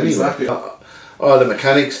appreciate it anyway. Exactly. All the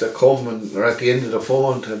mechanics that come and are at the end of the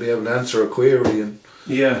phone to be able to answer a query and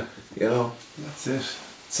you know. That's it.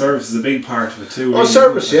 Service is a big part of it too. Oh,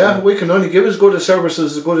 service, yeah. We can only give as good a service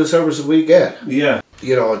as we get. Yeah.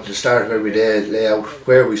 You know, to start every day, lay out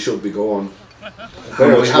where we should be going,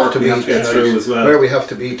 where we have to be tonight, as well. where we have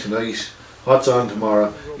to be tonight, what's on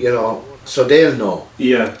tomorrow, you know, so they'll know.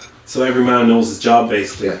 Yeah. So every man knows his job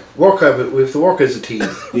basically. Yeah. We have to work as a team.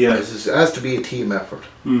 Yeah. It has to be a team effort.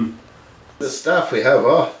 The staff we have,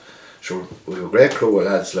 sure, we have a great crew of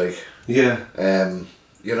lads, like. Yeah.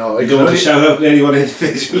 You know, I don't want to shout out anyone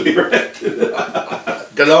individually, right?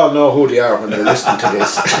 They'll all know who they are when they're listening to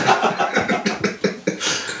this.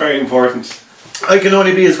 Very important. I can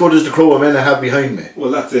only be as good as the crew of men I have behind me. Well,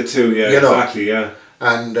 that's it too, yeah, you know, exactly, yeah.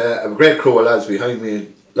 And I have a great crew of lads behind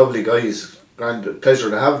me, lovely guys, grand pleasure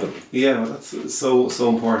to have them. Yeah, well, that's so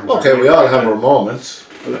important. Okay, we all have our moments.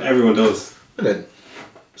 Well, everyone does. And then,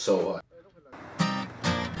 so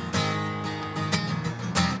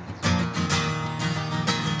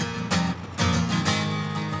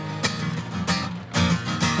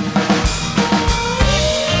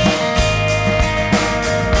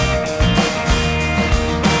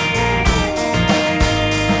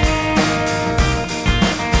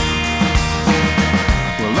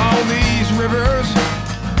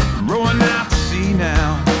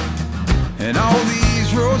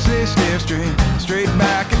straight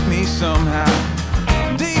back at me somehow.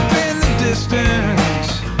 Deep in the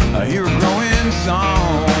distance, I hear a growing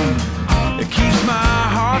song. It keeps my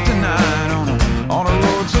heart tonight on a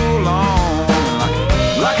road so long.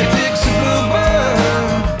 Like a Dixie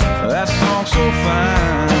bluebird, that song's so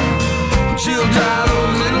fine. She'll dry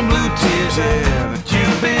those little blue tears there that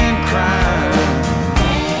you've been crying.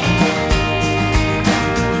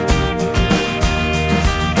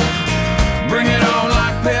 Bring it on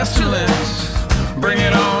like pestilence. Bring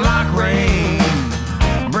it on like rain.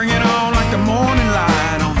 Bring it on like the morning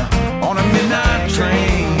light on a midnight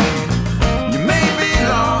train. You may be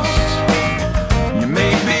lost, you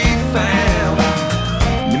may be found,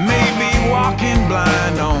 you may be walking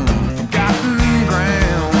blind on forgotten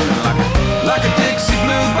ground. Like a Dixie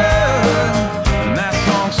bluebird, and that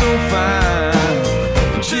song's so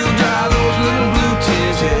fine. And she'll dry those little blue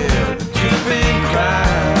tears here that you've been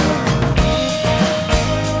crying.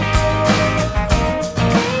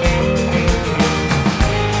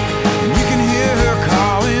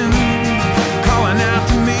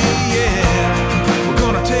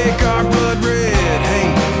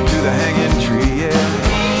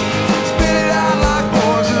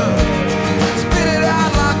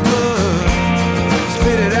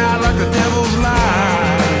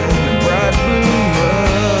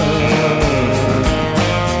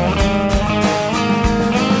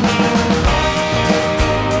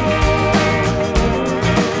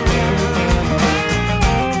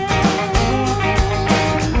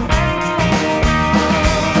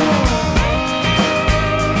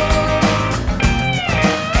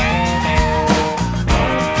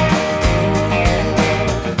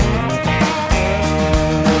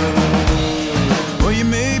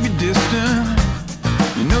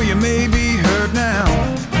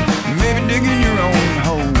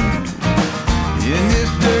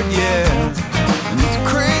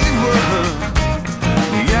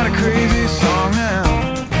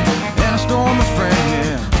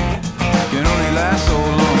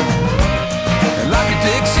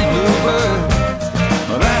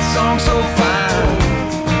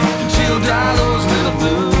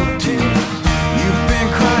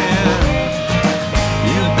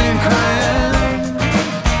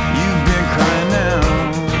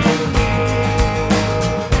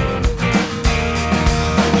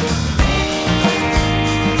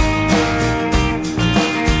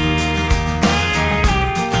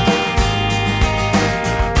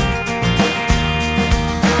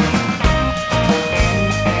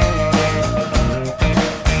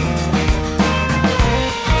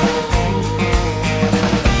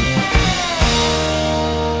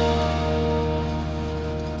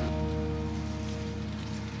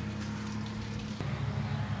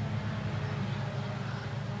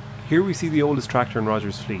 Here we see the oldest tractor in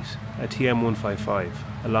Roger's fleet, a TM155,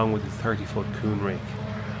 along with his 30-foot Coon rake.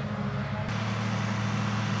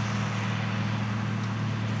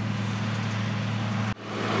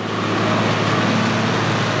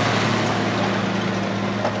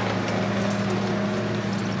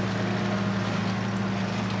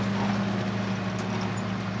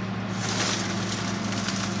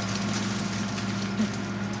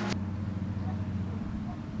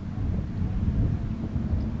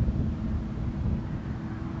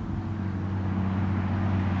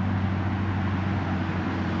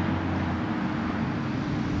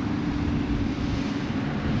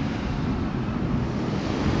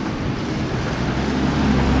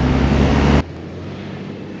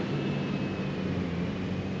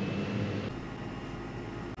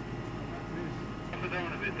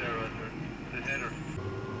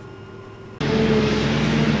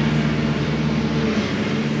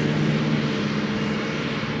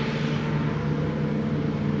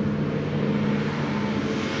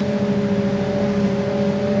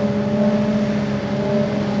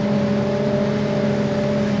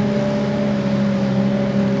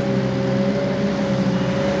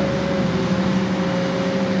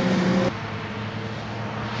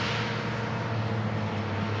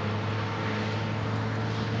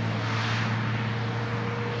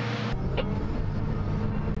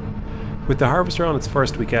 With the harvester on its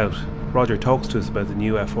first week out, Roger talks to us about the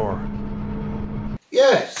new FR.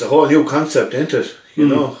 Yeah, it's a whole new concept, isn't it? You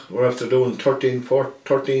know, we're after doing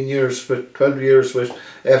 13 years with 12 years with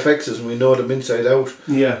FXs and we know them inside out.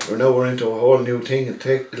 Yeah. We're into a whole new thing.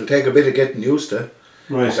 It'll take a bit of getting used to.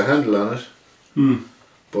 Right. There's a handle on it.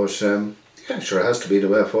 But yeah, sure, it has to be the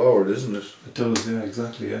way forward, isn't it? It does, yeah,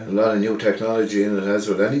 exactly, yeah. A lot of new technology in it, as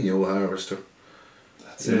with any new harvester.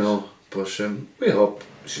 That's you know, but we hope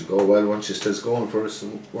it should go well once it starts going for us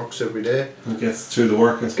and works every day. It gets through the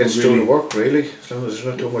work, I suppose. Gets through the work, really, as long as there's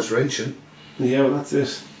not too much wrenching. Yeah, well, that's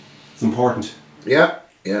it. It's important. Yeah,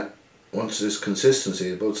 yeah. Once there's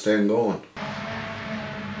consistency about staying going.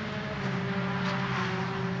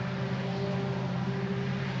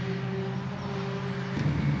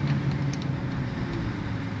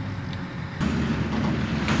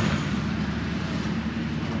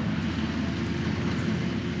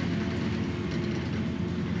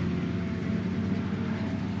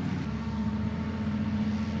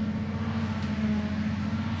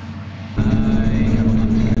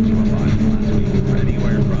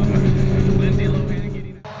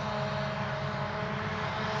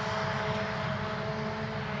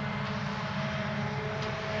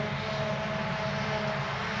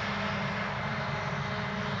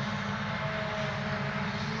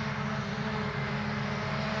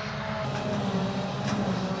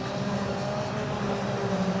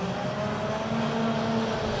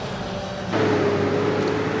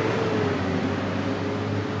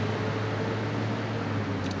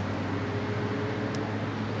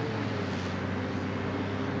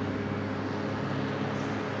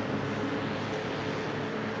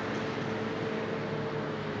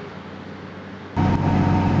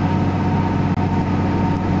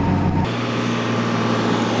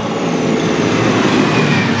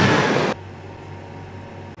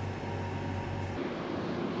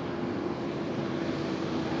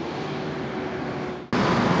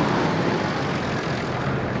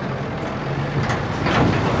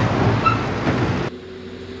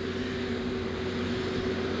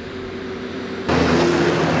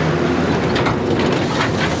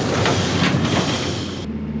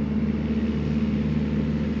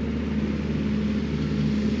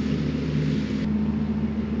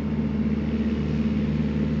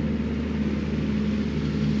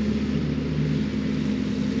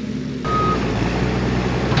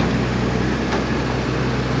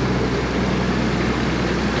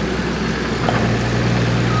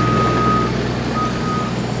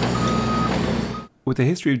 With the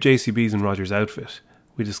history of JCBs in Roger's outfit,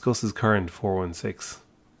 we discuss his current 416.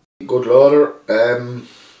 Good loader.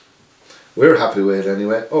 We're happy with it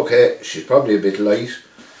anyway. Okay, she's probably a bit light,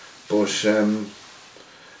 but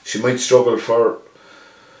she might struggle for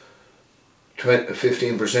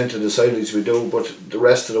 15% of the silage we do, but the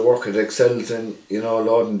rest of the work it excels in, you know,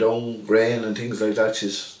 loading dung, grain and things like that.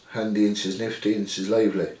 She's handy and she's nifty and she's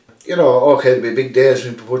lively. You know, okay, it'll be big days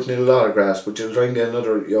when we're putting in a lot of grass, but you'll try and get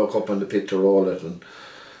another yoke up on the pit to roll it and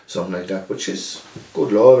something like that. But she's a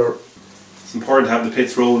good loader. It's important to have the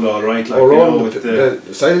pits rolled all right. Like,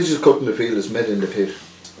 the silage is cut in the field is made in the pit.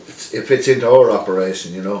 It fits into our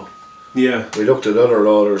operation, you know. Yeah. We looked at other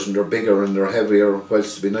loaders and they're bigger and they're heavier,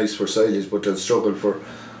 whilst it'd be nice for silage, but they'll struggle for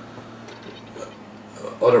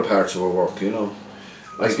other parts of our work, you know.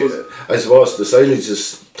 I suppose the silage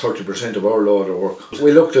is 30% of our load of work.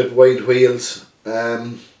 We looked at wide wheels.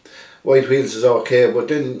 Wide wheels is okay, but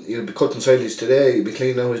then you'll be cutting silage today, you'll be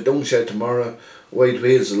cleaning out his dung shed tomorrow. Wide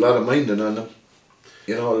wheels, a lot of minding on them.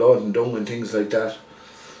 You know, loading dung and things like that.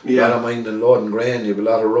 Yeah. A lot of minding, loading grain, you've a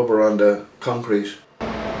lot of rubber on the concrete.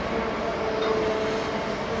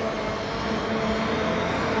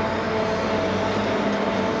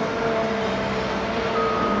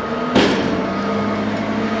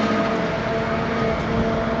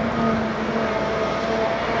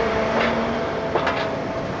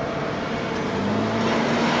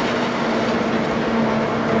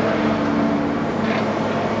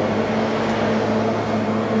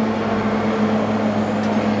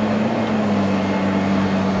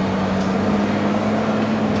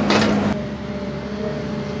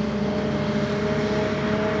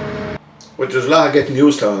 But there's a lot of getting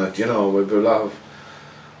used to on it, you know. We've a lot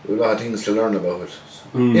of things to learn about it.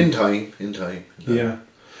 In time. Yeah.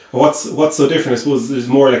 What's so different? I suppose there's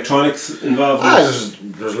more electronics involved.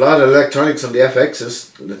 There's a lot of electronics on the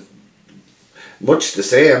FXs. Much the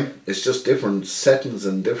same. It's just different settings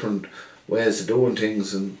and different ways of doing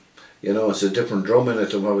things, and you know, it's a different drum in it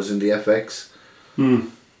than what was in the FX.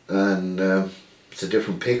 And it's a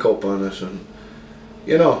different pickup on it, and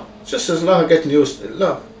you know, it's just there's a lot of getting used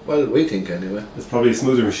to. Well, we think anyway. It's probably a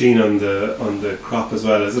smoother machine on the crop as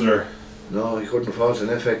well, is it? Or no, you couldn't fault an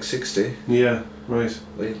FX60. Yeah, right.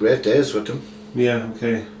 We had great days with them. Yeah,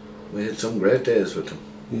 okay. We had some great days with them.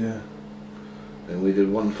 Yeah. And we did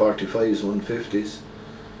 145s, 150s.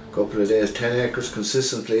 Couple of days, 10 acres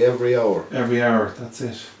consistently every hour. Every hour, that's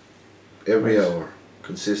it. Every hour,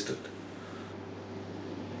 consistent.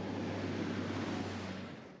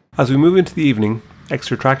 As we move into the evening,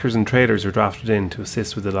 extra tractors and trailers are drafted in to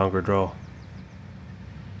assist with the longer draw.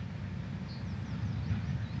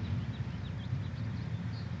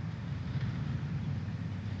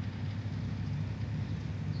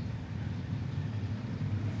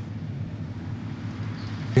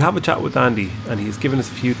 We have a chat with Andy, and he has given us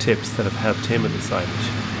a few tips that have helped him with the silage.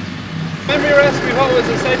 Remember you asked me what was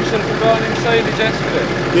essential for drawing silage yesterday?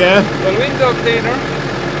 Yeah. Well, window cleaner,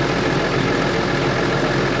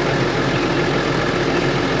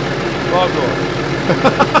 bog roll.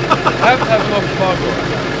 Have to have enough bog roll.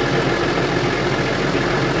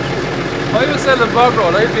 If I was selling bog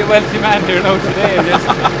roll, I'd be a wealthy man here now today and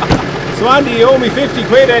yesterday. So Andy, you owe me 50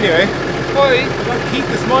 quid anyway. Why? Keep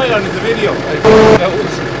the smile on in the video.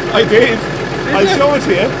 I did. I'll show it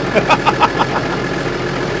to you.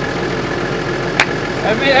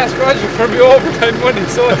 I may ask Roger for my overtime money,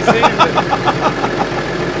 so I see it.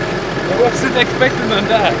 I wasn't expecting on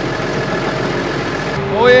that.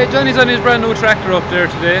 Oh yeah, Johnny's on his brand new tractor up there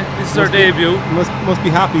today. This is our debut. Must be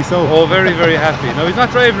happy so. Oh, very, very happy. Now he's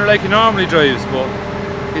not driving her like he normally drives, but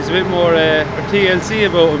he's a bit more TLC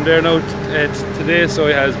about him there now today, so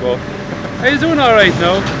he has, but he's doing alright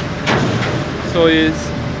now. So he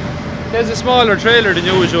is. There's a smaller trailer than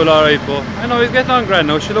usual, alright, but I know he's getting on grand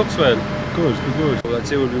now. She looks well. Good. Well, I'd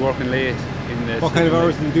say we'll be working late. What kind of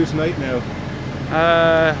hours do you do tonight now?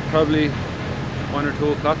 Probably 1 or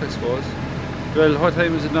 2 o'clock, I suppose. Well, what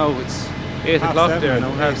time is it now? It's 8 o'clock there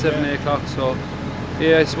now. Half 7, 8 o'clock. So,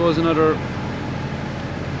 yeah, I suppose another.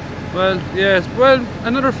 Well, yes, well,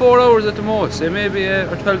 another 4 hours at the most. Maybe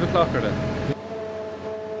or 12 o'clock or that.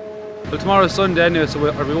 Well, tomorrow's Sunday anyway, so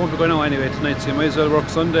we won't be going out anyway tonight. So you might as well work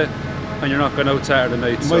Sunday, and you're not going out Saturday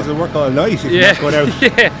night. You might as well work all night if you're not going out.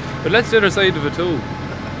 Yeah, but that's the other side of it too.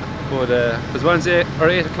 But because once 8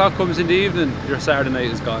 o'clock comes in the evening, your Saturday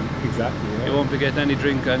night is gone. Exactly. Yeah. You won't be getting any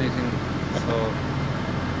drink or anything. So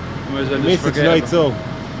you might as well just missed it forget tonight, it. so.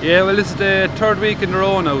 Yeah, well, this is the 3rd week in a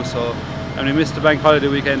row now, so. And we missed the bank holiday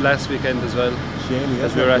weekend last weekend as well. Shame,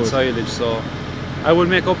 as we were at Silage, so I will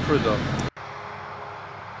make up for it though.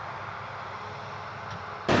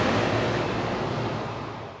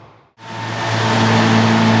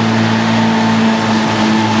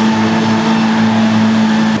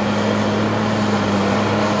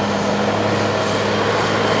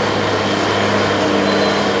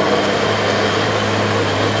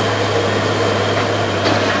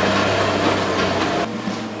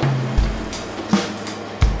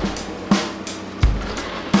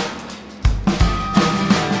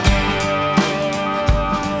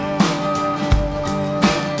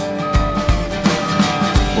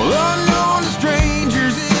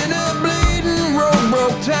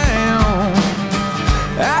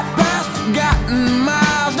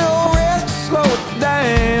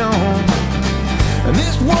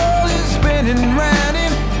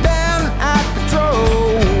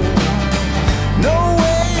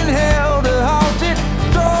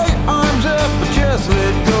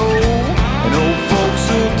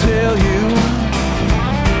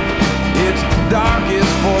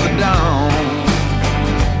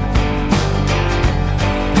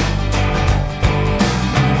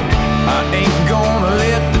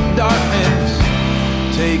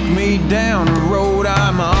 down the road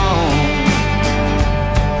I'm on.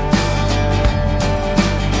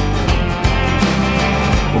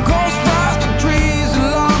 Well, ghost frosted trees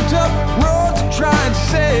and long tough roads to try and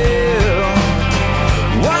sail.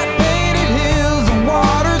 White painted hills and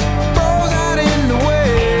waters froze out in the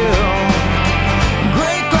well.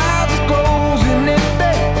 Gray clouds are closing in,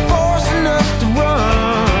 they're forcing us to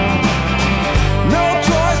run. No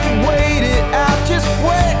choice but wait it out, just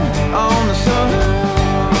waiting on the sun.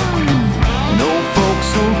 No folks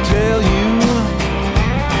will tell you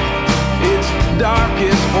it's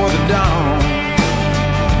darkest for the dawn.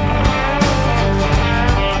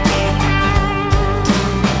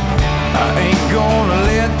 I ain't gonna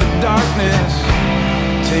let the darkness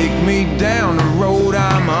take me down the road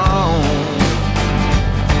I'm on.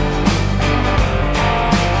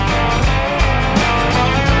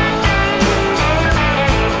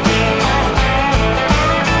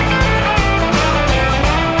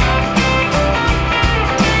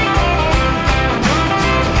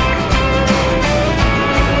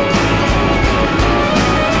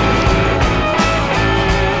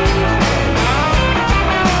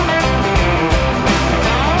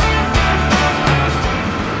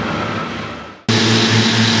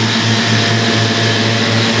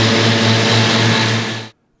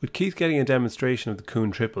 With Keith getting a demonstration of the Coon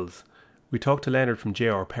triples, we talked to Leonard from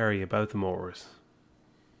J.R. Perry about the mowers.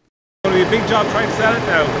 It's going to be a big job trying to sell it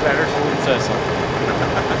now, Leonard. I wouldn't say so.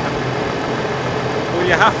 Will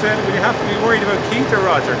you have to be worried about Keith or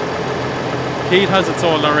Roger? Keith has it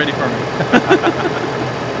sold already for me.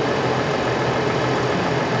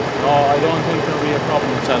 No, I don't think there'll be a problem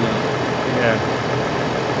selling it. Yeah.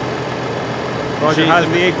 Roger has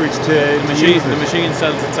the acreage to use it. The machine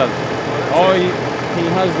sells itself. Oh, he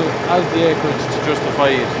has the acreage to justify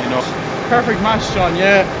it, you know. Perfect match, John,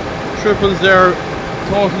 yeah. Triples there,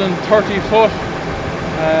 totaling 30 foot.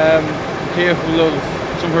 Capable of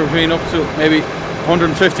somewhere between up to maybe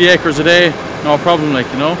 150 acres a day, no problem, like,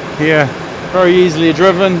 you know. Yeah. Very easily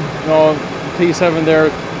driven, you know, T7 there,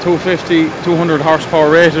 250, 200 horsepower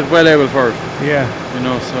rated, well able for it. Yeah. You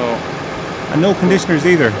know, so. And no conditioners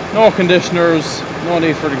either? No conditioners, no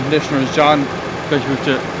need for the conditioners, John. Especially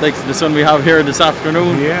with the sun we have here this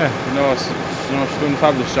afternoon. Yeah. You know, she's doing a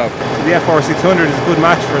fabulous job. So the FR600 is a good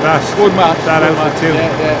match for that. Good match. That good outfit match. too.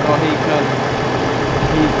 Yeah, no, he can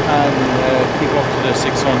keep up to the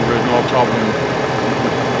 600, no problem.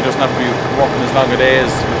 He doesn't have to be working as long a day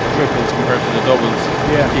as triples compared to the doubles.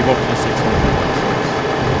 Yeah. To keep up to the 600.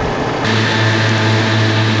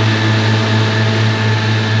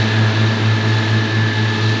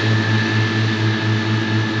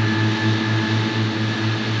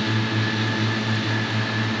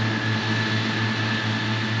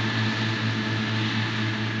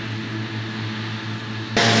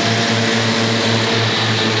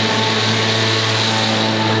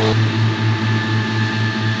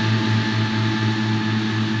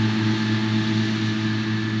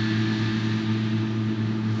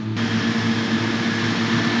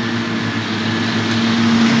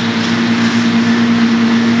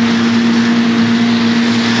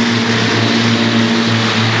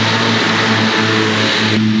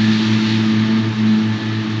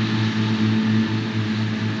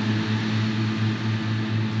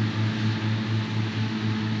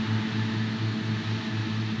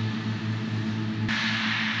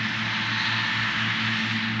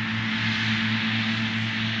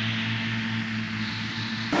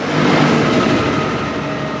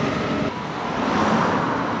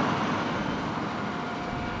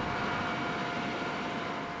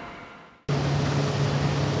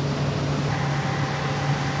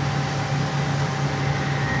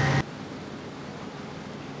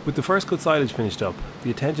 With the first cut silage finished up,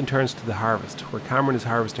 the attention turns to the harvest, where Cameron is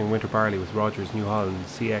harvesting winter barley with Roger's New Holland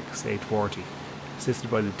CX840,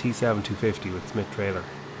 assisted by the T7 250 with Smith trailer.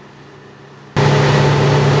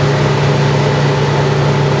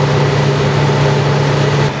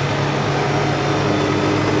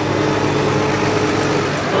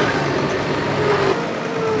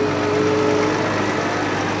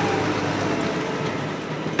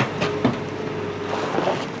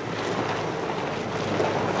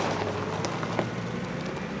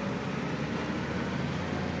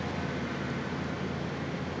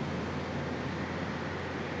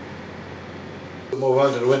 Move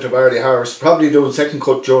on to the winter barley harvest. Probably doing second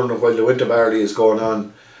cut during while the winter barley is going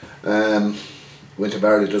on. Winter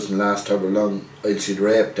barley doesn't last terribly long. Oilseed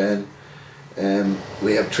Rape then.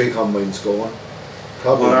 We have 3 combines going.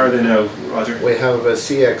 Probably. What are they now, Roger? We have a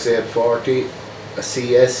CX840, a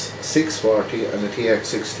CS640 and a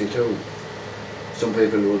TX62. Some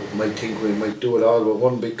people might think we might do it all with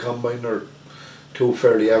one big combine, or 2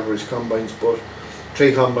 fairly average combines, but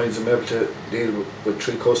 3 combines I'm able to deal with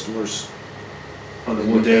 3 customers on the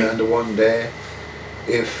one day. And the one day.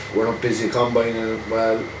 If we're not busy combining,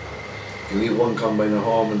 well, you leave 1 combine at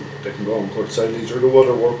home and they can go and cut silage or do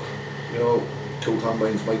other work. You know, 2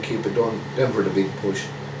 combines might keep it done. Then for the big push,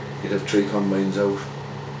 you'd have 3 combines out.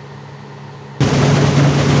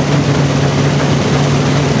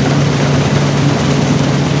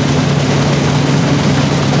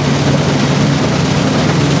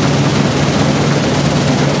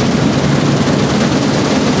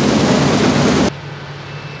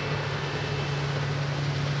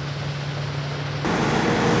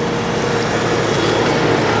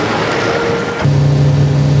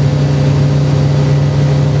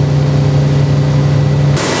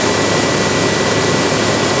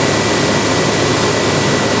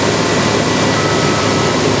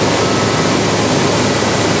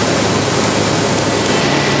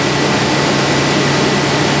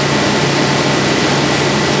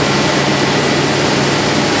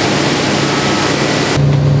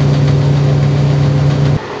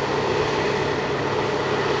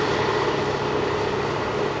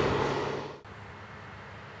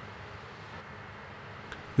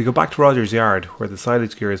 We go back to Roger's yard, where the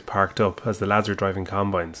silage gear is parked up as the lads are driving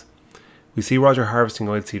combines. We see Roger harvesting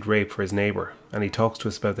oilseed rape for his neighbour, and he talks to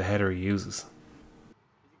us about the header he uses.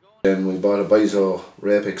 Then we bought a biso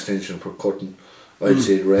rape extension for cutting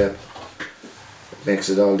oilseed rape. It makes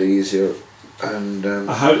it all the easier. And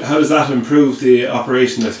how does that improve the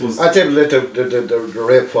operation, I suppose? I'd let the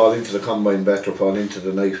rape fall into the combine better, fall into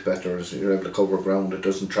the knife better, as you're able to cover ground. It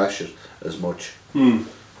doesn't trash it as much, you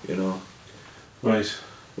know. Right.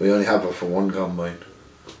 We only have it for 1 combine.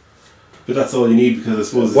 But that's all you need, because I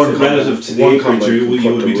suppose One it's relative to the acreage you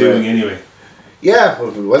would be doing anyway. Yeah,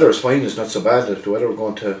 well, the weather is fine, it's not so bad. If the weather we're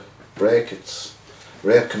going to break,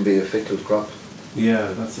 rape can be a fickle crop.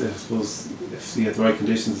 Yeah, that's it. I suppose if you get the right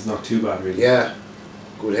conditions, it's not too bad, really. Yeah,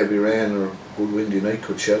 good heavy rain or good windy night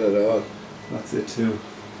could shell it all. That's it too.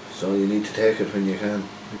 So you need to take it when you can.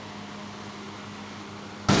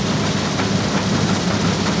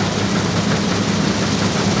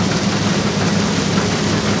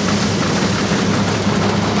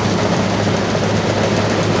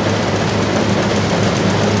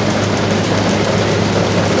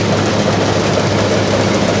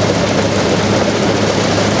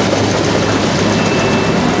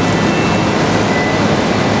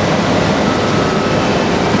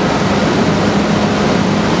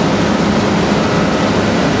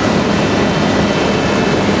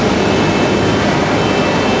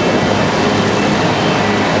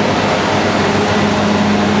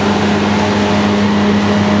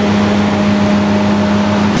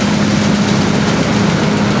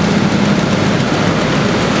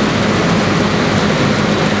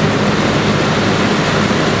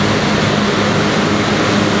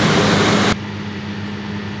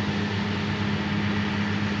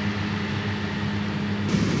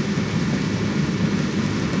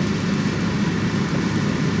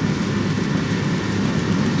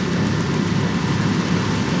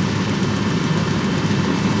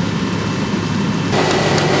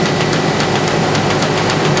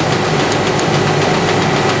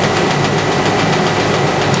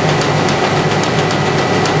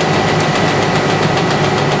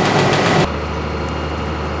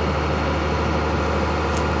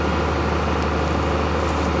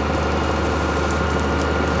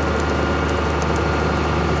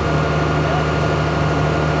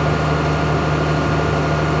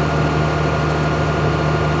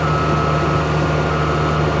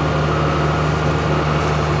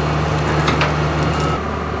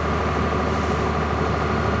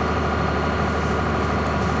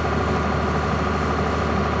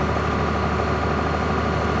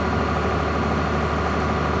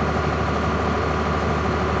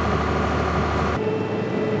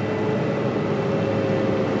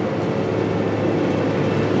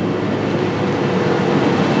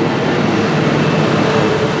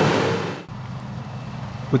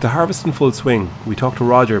 With the harvest in full swing, we talk to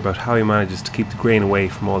Roger about how he manages to keep the grain away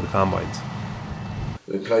from all the combines.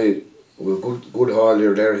 We employ a good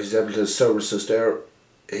haulier there. He's able to service us there.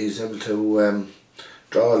 He's able to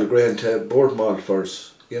draw all the grain to board malt for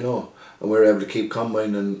us, you know, and we're able to keep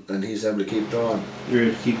combining and he's able to keep drawing. You're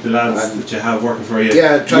able to keep the lads that you have working for you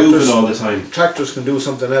tractors, moving all the time. Tractors can do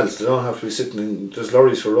something else. They don't have to be sitting in, there's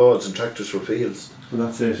lorries for roads and tractors for fields. Well,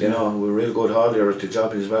 that's it. You know, we're a real good haulier at the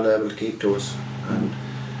job. He's well able to keep to us. And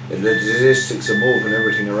the logistics of moving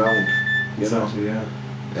everything around, you exactly, know.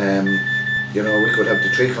 Yeah. You know, we could have the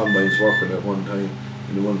 3 combines working at one time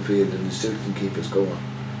in the one field and it still can keep us going.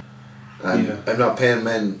 And I'm not paying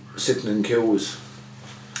men sitting in queues.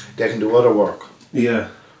 They can do other work. Yeah.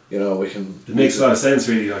 You know, we can... It makes a lot of sense,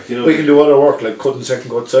 really. Like, you know, we can do other work, like cutting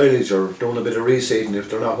second cut silage or doing a bit of reseeding if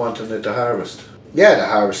they're not wanting it to harvest. Yeah, the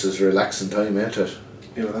harvest is relaxing time, ain't it?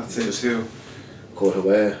 Yeah, well, that's it too. Cut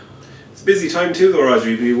away. It's a busy time too though, Roger.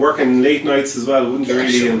 You'd be working late nights as well, wouldn't you,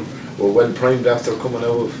 really? Sure. We're well primed after coming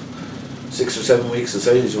out of 6 or 7 weeks of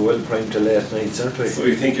silage. We're well primed till late nights, aren't we? So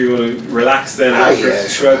you think you're going to relax then after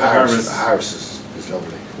throughout the harvest? The harvest is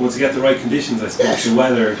lovely. Once you get the right conditions, I suppose, the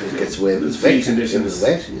weather, it gets away with field conditions. If it's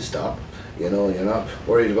wet, you stop. You know, you're not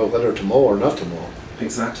worried about whether to mow or not to mow.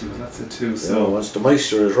 Exactly, well that's it too. So you know, once the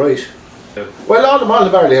moisture is right. Yeah. Well, all the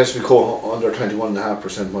malted barley has to be cut under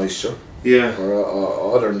 21.5% moisture. Yeah.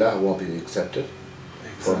 Or other than that, it won't be accepted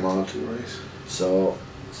for malt. Right. So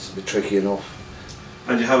it's a bit tricky enough.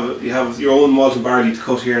 And you have your own malt and barley to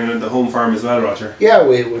cut here in the home farm as well, Roger. Yeah,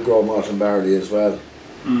 we grow malt and barley as well.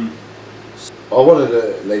 One of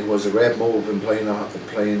the was a rape mow we've been playing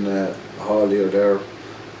hall here there.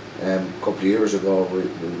 A couple of years ago, we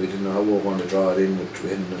didn't know how we were going to draw it in, but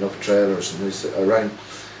we hadn't enough trailers, and I rang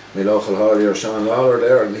my local haulier, Sean Lawler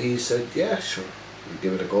there, and he said, yeah, sure, we'll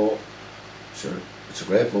give it a go. Sure, it's a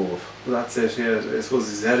great move. Well, that's it, yeah. I suppose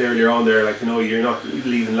he said earlier on there, like, you know, you're not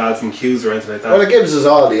leaving lads in queues or anything like that. Well, it gives us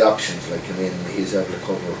all the options, like, I mean, he's able to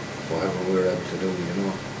cover whatever we're able to do, you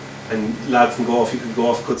know. And lads can go off, you can go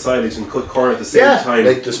off, cut silage and cut corn at the same time.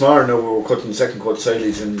 Like this morning we were cutting second cut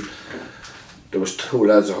silage and there was 2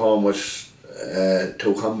 lads at home with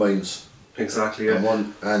 2 combines. Exactly, yeah.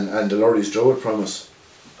 And the lorries drove it from us.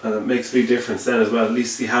 And it makes a big difference then as well. At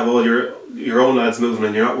least you have all your own lads moving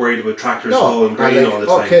and you're not worried about tractors hauling grain all the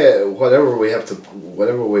time. Okay, whatever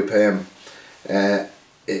we pay them,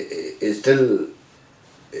 it's still,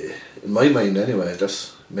 in my mind anyway, it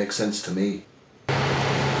just makes sense to me.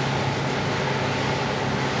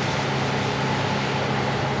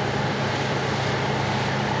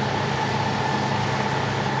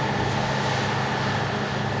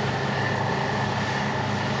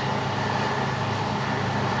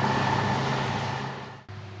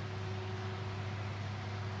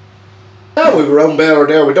 Yeah, we were around baler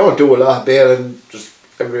there. We don't do a lot of baling. Just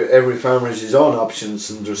every farmer has his own options,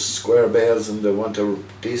 and there's square bales, and they want a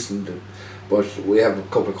decent. But we have a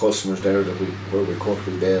couple of customers there that where we cut,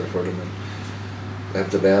 we bale for them, and we have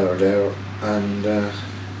the baler there, and.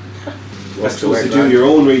 I suppose you do your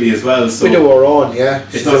own really as well. So we do our own, yeah.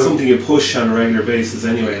 It's not something you push on a regular basis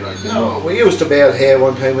anyway. Like, no, we used to bale hay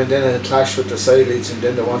one time, and then it clashed with the silage, and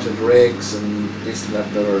then they wanted rakes and this and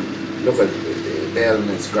that. Look at baling,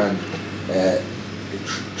 it's grand.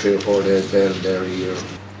 3 or 4 days baling there a year,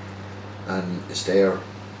 and it's there.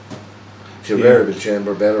 It's a variable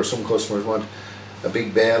chamber baler. Some customers want a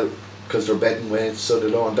big bale because they're bedding weights, so they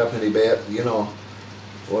don't want that many bale. You know,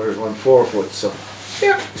 others want 4 foot. So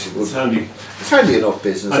yeah, it's handy. It's handy enough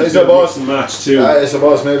business. And I suppose match too. I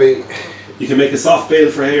suppose maybe you can make a soft bale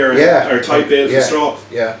for hay or a tight bale for straw.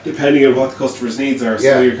 Yeah. Depending on what the customer's needs are.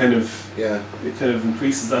 So you're kind of it kind of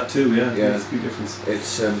increases that too. Yeah. It makes a big difference.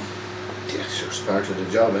 It's sure, it's part of the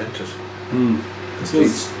job, isn't it?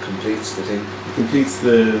 Completes the thing. It completes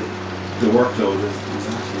the workload.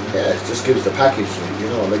 Exactly. Yeah, it just gives the package. You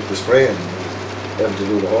know, like the spraying, able to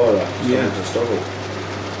do the whole lot. To struggle.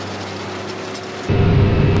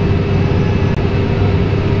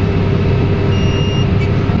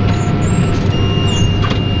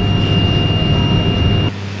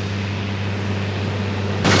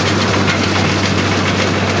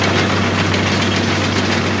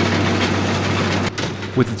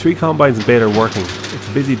 With the 3 combines and baler working, it's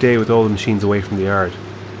a busy day with all the machines away from the yard.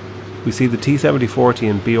 We see the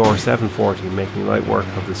T7040 and BR740 making light work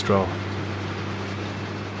of the straw.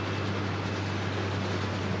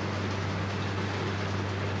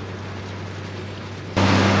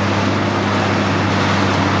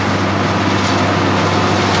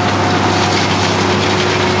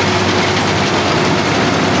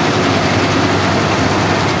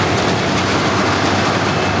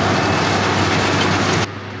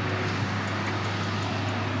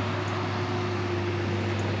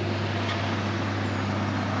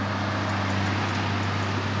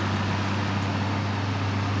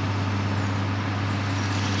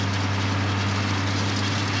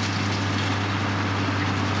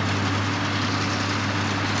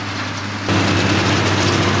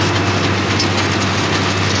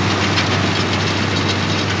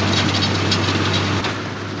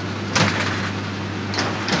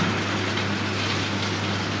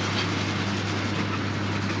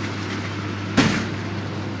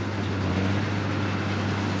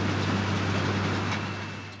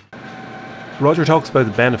 Roger talks about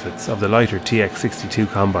the benefits of the lighter TX62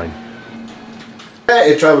 combine. Yeah,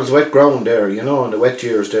 it travels wet ground there, you know, in the wet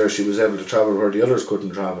years there she was able to travel where the others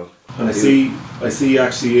couldn't travel. And I see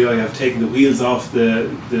actually I have taken the wheels off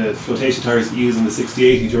the flotation tyres that you use on the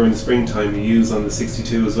 60/80 during the springtime, you use on the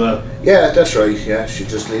 62 as well. Yeah, that's right, yeah. She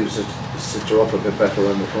just leaves it, sits her up a bit better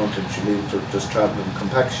on the front and she leaves her just travelling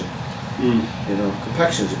compaction. You know,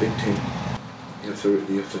 compaction is a big thing. You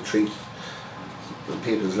have to treat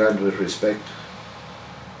people's land with respect.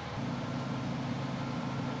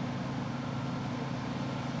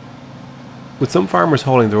 With some farmers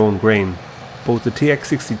hauling their own grain, both the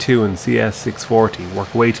TX62 and CS640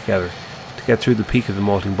 work away together to get through the peak of the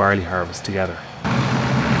malting barley harvest together.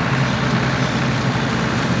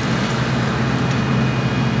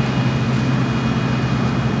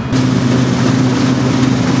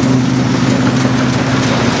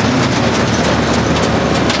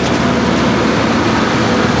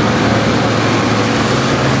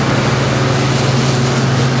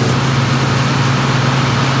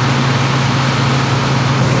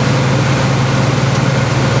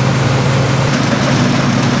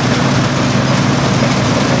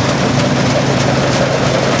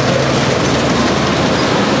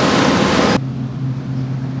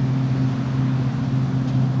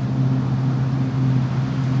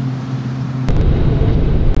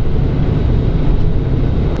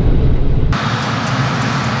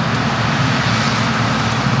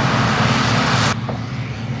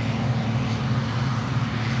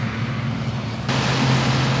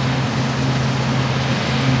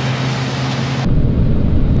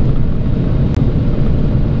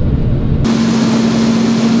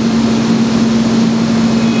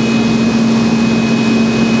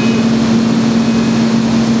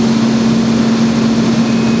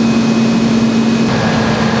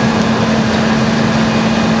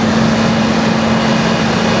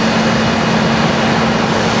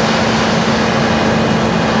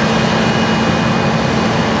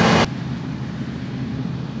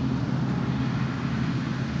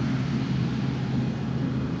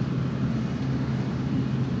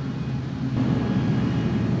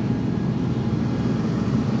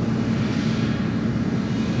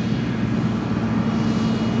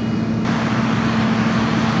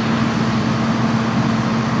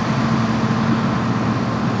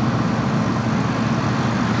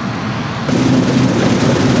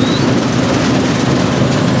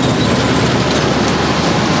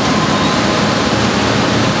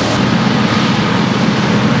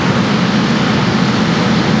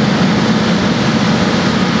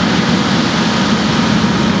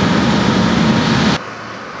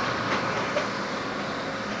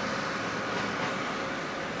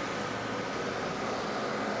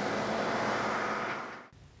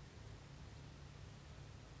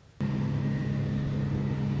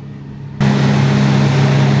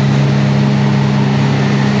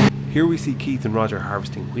 Here we see Keith and Roger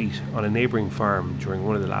harvesting wheat on a neighbouring farm during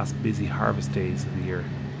one of the last busy harvest days of the year.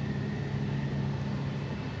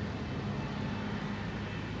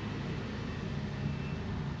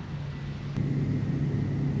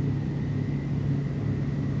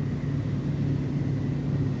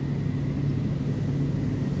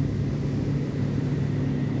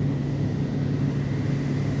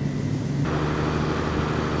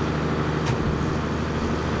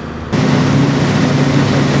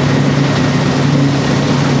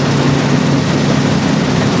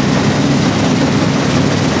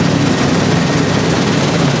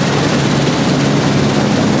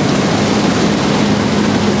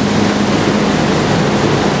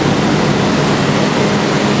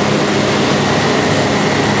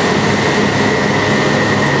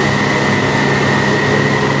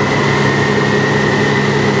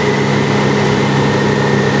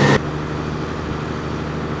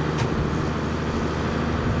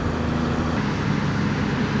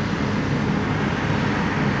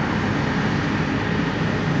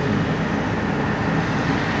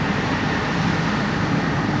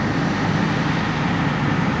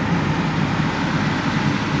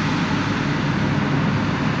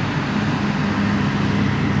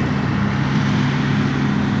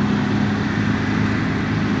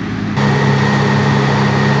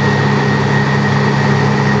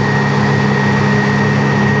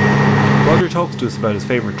 Talks to us about his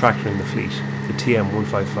favourite tractor in the fleet, the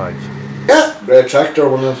TM155. Yeah, great tractor,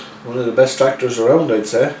 one of the best tractors around, I'd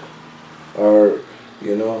say. Or,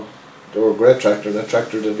 you know, they were a great tractor. That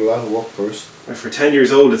tractor did a lot of work for us. For 10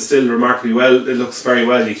 years old, it's still remarkably well. It looks very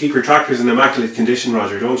well. You keep your tractors in immaculate condition,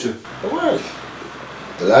 Roger, don't you? Well,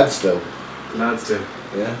 the lads do. The lads do.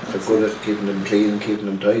 Yeah, they're good at keeping them clean and keeping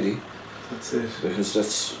them tidy. That's it. Because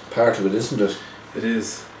that's part of it, isn't it? It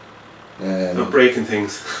is. Not breaking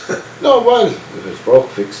things. No, well, if it's broke,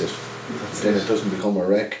 fix it. then it doesn't become a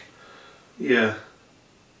wreck. Yeah.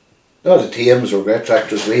 No, the TMs were great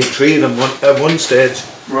tractors. We had 3 of them at one stage.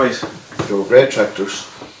 Right. They were great tractors.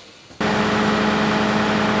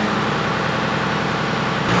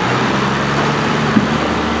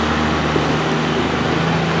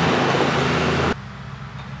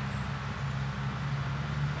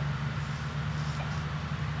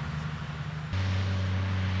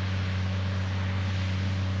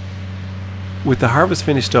 With the harvest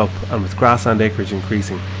finished up and with grassland acreage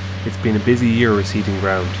increasing, it's been a busy year reseeding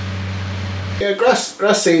ground. Yeah, grass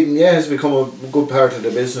seeding, yeah, has become a good part of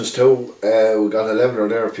the business too. We got a leveler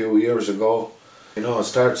there a few years ago. You know, it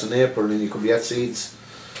starts in April and you could be at seeds.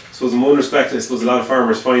 So in one respect, I suppose a lot of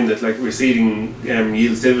farmers find that like reseeding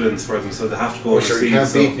yields dividends for them, so they have to go Oh, over sure, seeds. you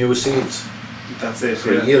can't beat new seeds. That's it,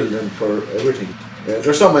 For yeah. yield and for everything.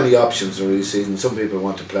 There's so many options of reseeding. Some people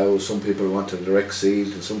want to plough, some people want to direct seed,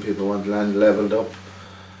 and some people want land levelled up.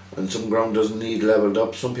 And some ground doesn't need levelled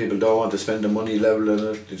up. Some people don't want to spend the money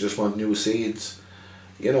levelling it, they just want new seeds.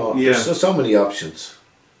 You know, Yeah. there's so many options.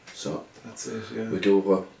 So That's it, yeah. we do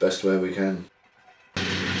what best way we can.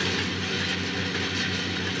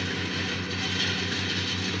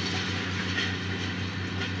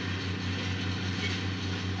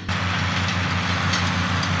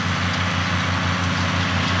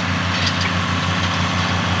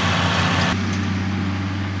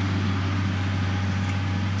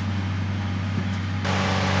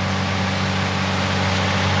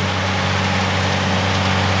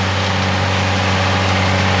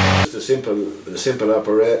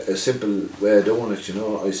 A simple way of doing it, you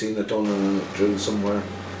know. I seen it done on a drill somewhere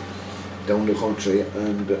down the country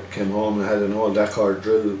and came home and had an old Dakar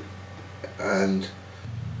drill, and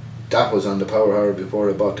that was on the power harrow before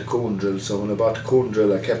I bought the Coon drill. So when I bought the Coon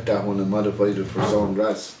drill, I kept that one and modified it for sowing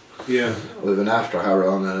grass. Yeah. With an after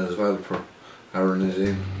harrow on it as well for harrowing it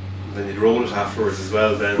in. Then you'd roll it afterwards as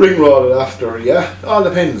well then. Ring roll it after, yeah. All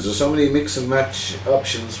depends. There's so many mix and match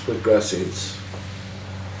options with grass seeds.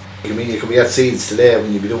 I mean, you could be at seeds today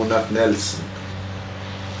when you'd be doing nothing else.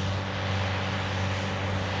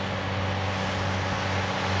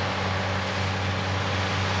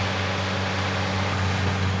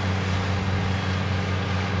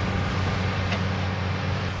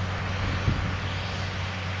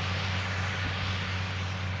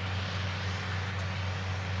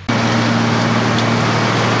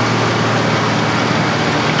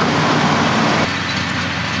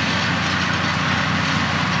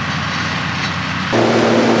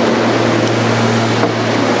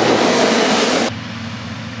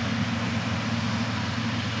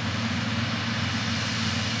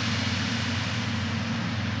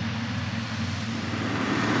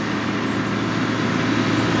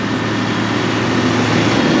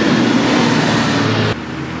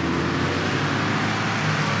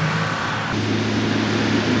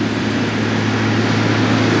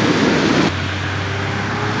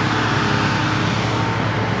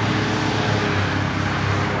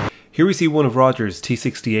 Here we see one of Roger's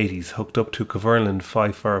T6080s hooked up to a Kverneland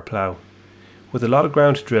 5-furrow plough. With a lot of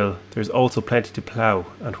ground to drill, there is also plenty to plough,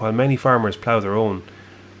 and while many farmers plough their own,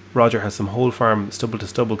 Roger has some whole farm stubble to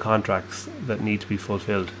stubble contracts that need to be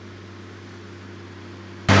fulfilled.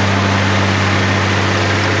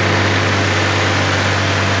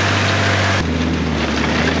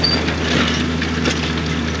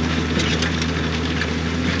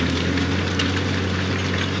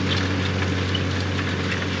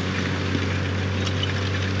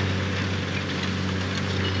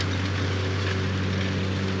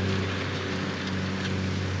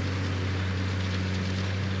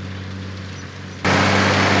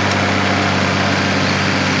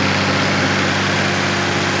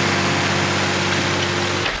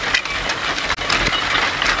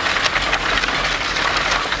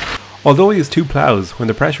 Although he has 2 ploughs, when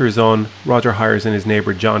the pressure is on, Roger hires in his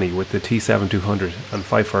neighbour Johnny with the T7200 and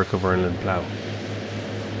 5-furrow Kverneland plough.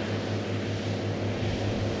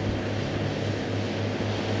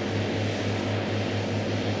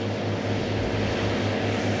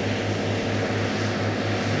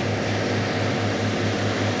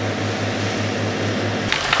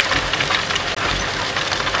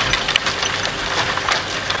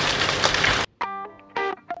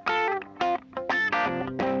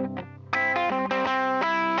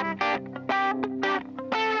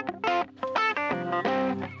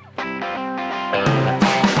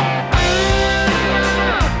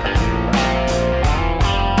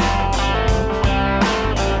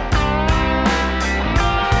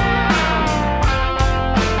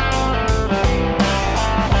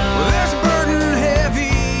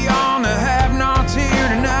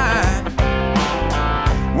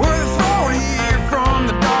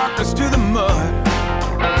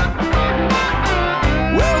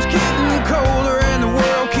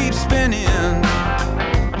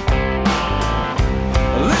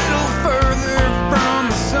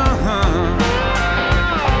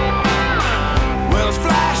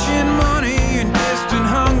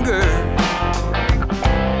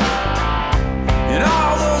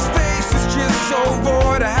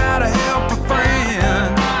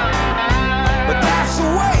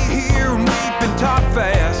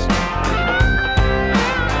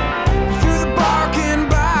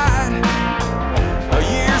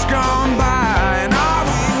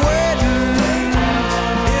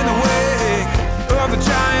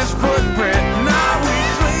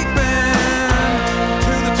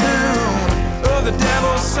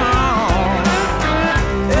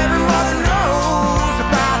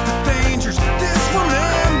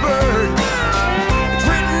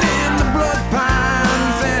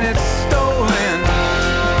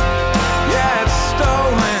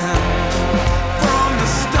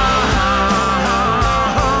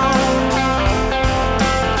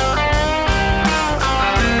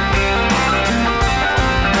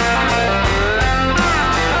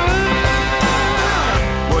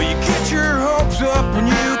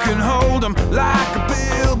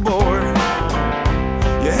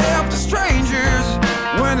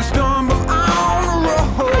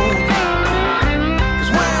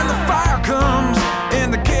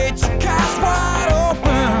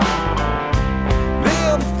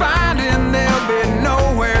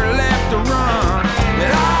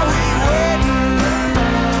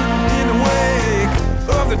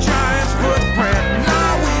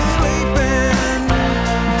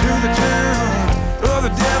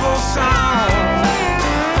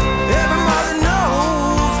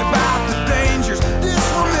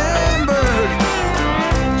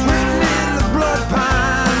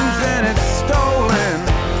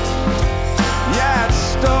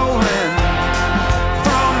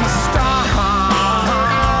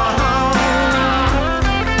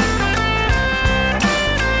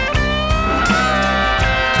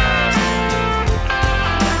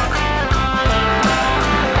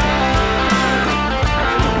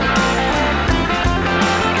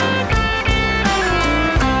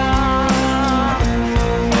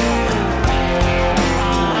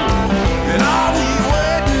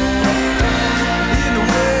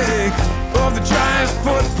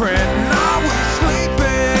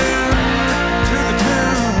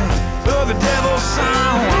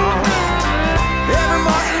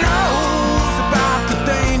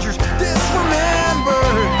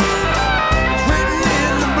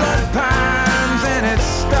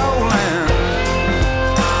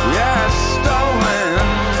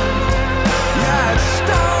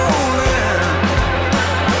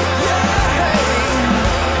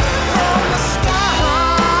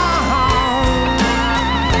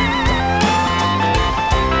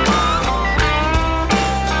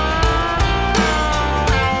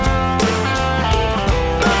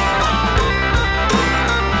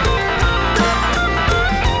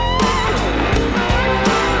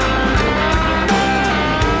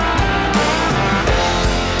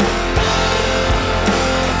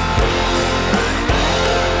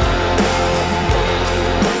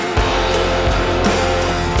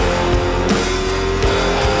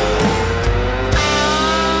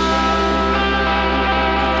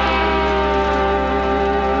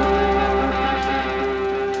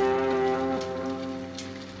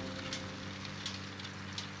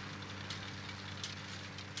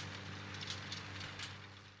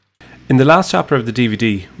 In the last chapter of the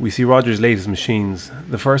DVD, we see Roger's latest machines,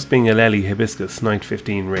 the first being a Lely Hibiscus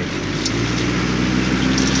 915 rake.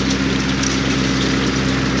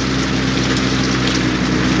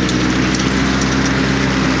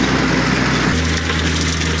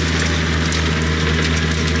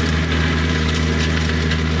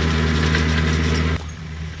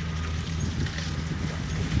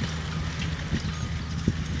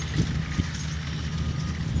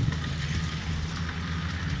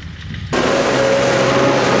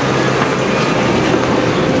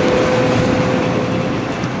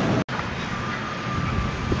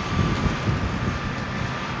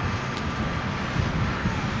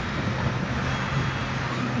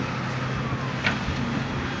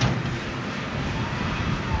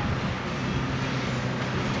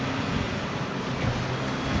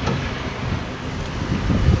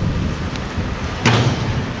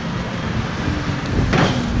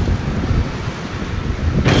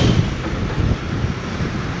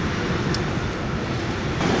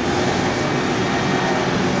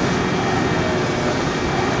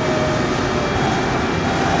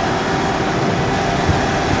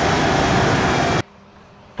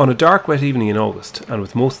 On a dark wet evening in August, and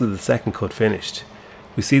with most of the second cut finished,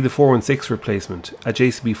 we see the 416 replacement, a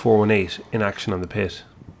JCB 418, in action on the pit.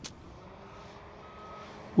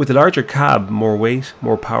 With a larger cab, more weight,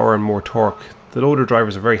 more power and more torque, the loader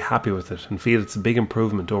drivers are very happy with it and feel it's a big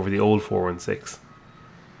improvement over the old 416.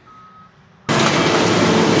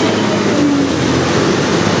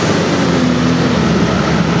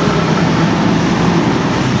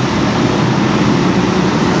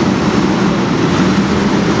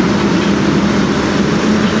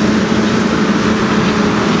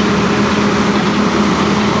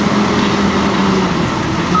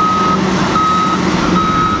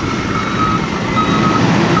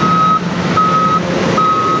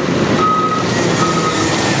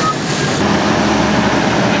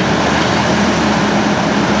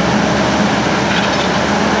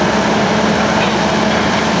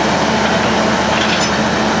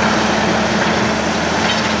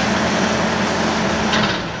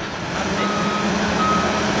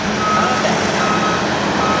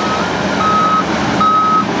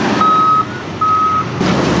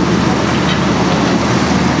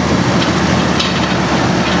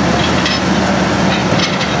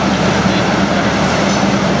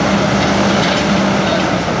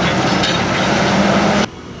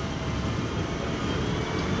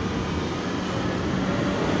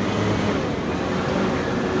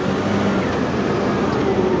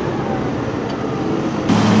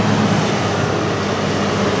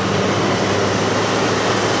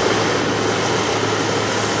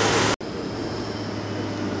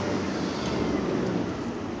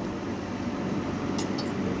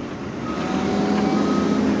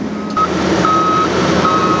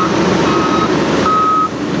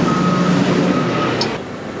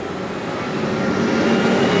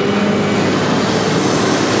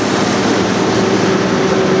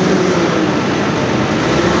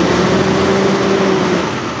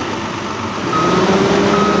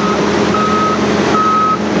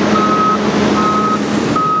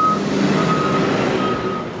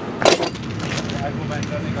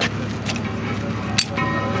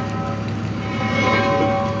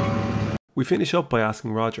 We finish up by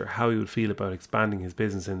asking Roger how he would feel about expanding his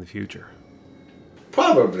business in the future.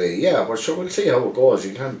 Probably, yeah, but sure, we'll see how it goes.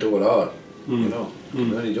 You can't do it all, you know. We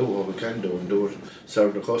can only do what we can do and do it,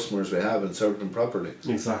 serve the customers we have and serve them properly.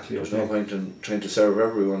 Exactly. There's no point in trying to serve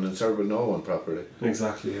everyone and serving no one properly.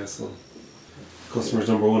 Exactly, yes. So customers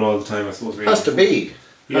number one all the time, I suppose. Really. Has to be.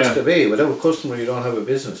 Yeah. Has to be. Without a customer, you don't have a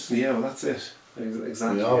business. Yeah, well, that's it.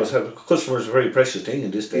 Exactly. You always have customers. A very precious thing in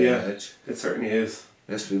this day and age. It certainly is.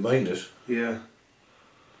 It has to be minded. Yeah.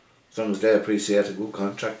 As long as they appreciate a good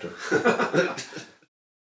contractor.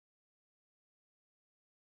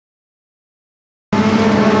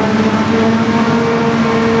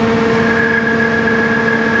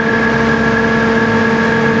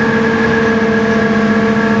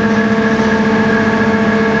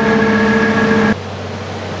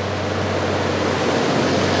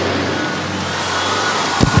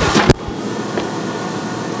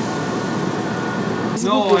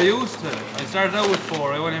 No, I used to. I started out with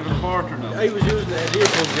 4, I only have a quarter now. I was using a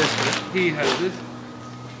earphone yesterday. He has it.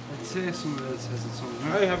 I'd say someone else has it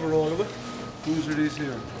somewhere. I have a roll of it. Whose are these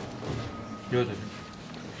here? Yours.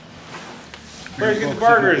 Where'd you get the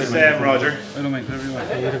burgers, Roger? I don't mind, whatever you want.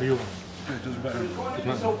 Whatever you want. It doesn't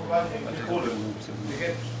matter.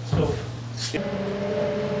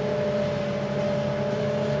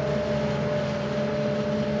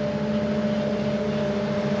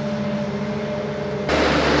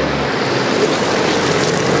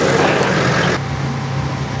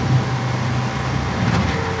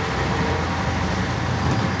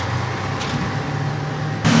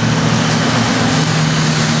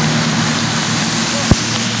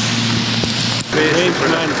 change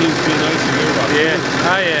command seems to be nice and good. Yeah,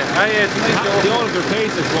 it's nice. They all have their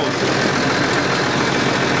pace, I suppose.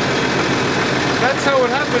 That's how it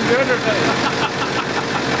happened the other time.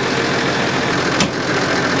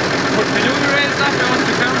 But can you raise that on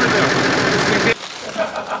the camera there?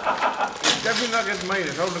 Definitely not getting mine,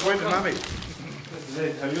 it's only going to mommy.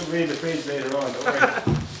 Have you read the fridge later on? Don't worry.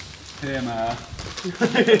 Hey, ma.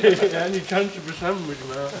 Any chance of a sandwich,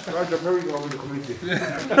 ma? Roger Perry going to come with you.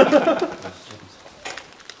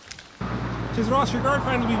 Says Ross, your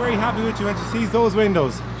girlfriend will be very happy with you when she sees those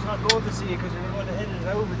windows. She's not going to see it because you're going to edit it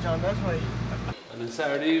over, John, that's why. And then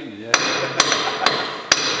Saturday evening, yeah.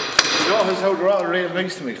 You know how they're all real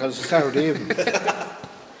nice to me because it's Saturday evening.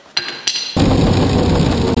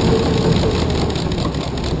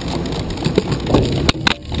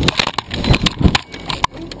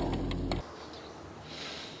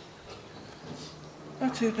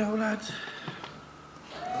 That's it now, lads.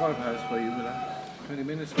 5:15 with that. 20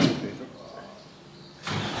 minutes left, Peter.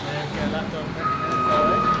 Yeah, that done. That's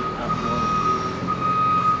alright.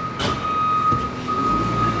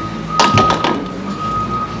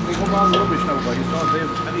 We come on rubbish now, but he's not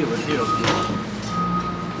leaving any of it here.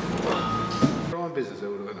 Their own business out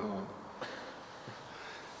of it home.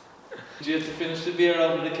 Did you have to finish the beer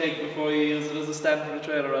out of the keg before you use it as a stand for the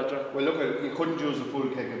trailer, Roger? Well, look, you couldn't use a full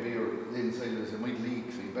keg of beer inside this, it might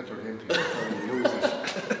leak, so you better empty it before you use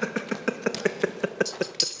it.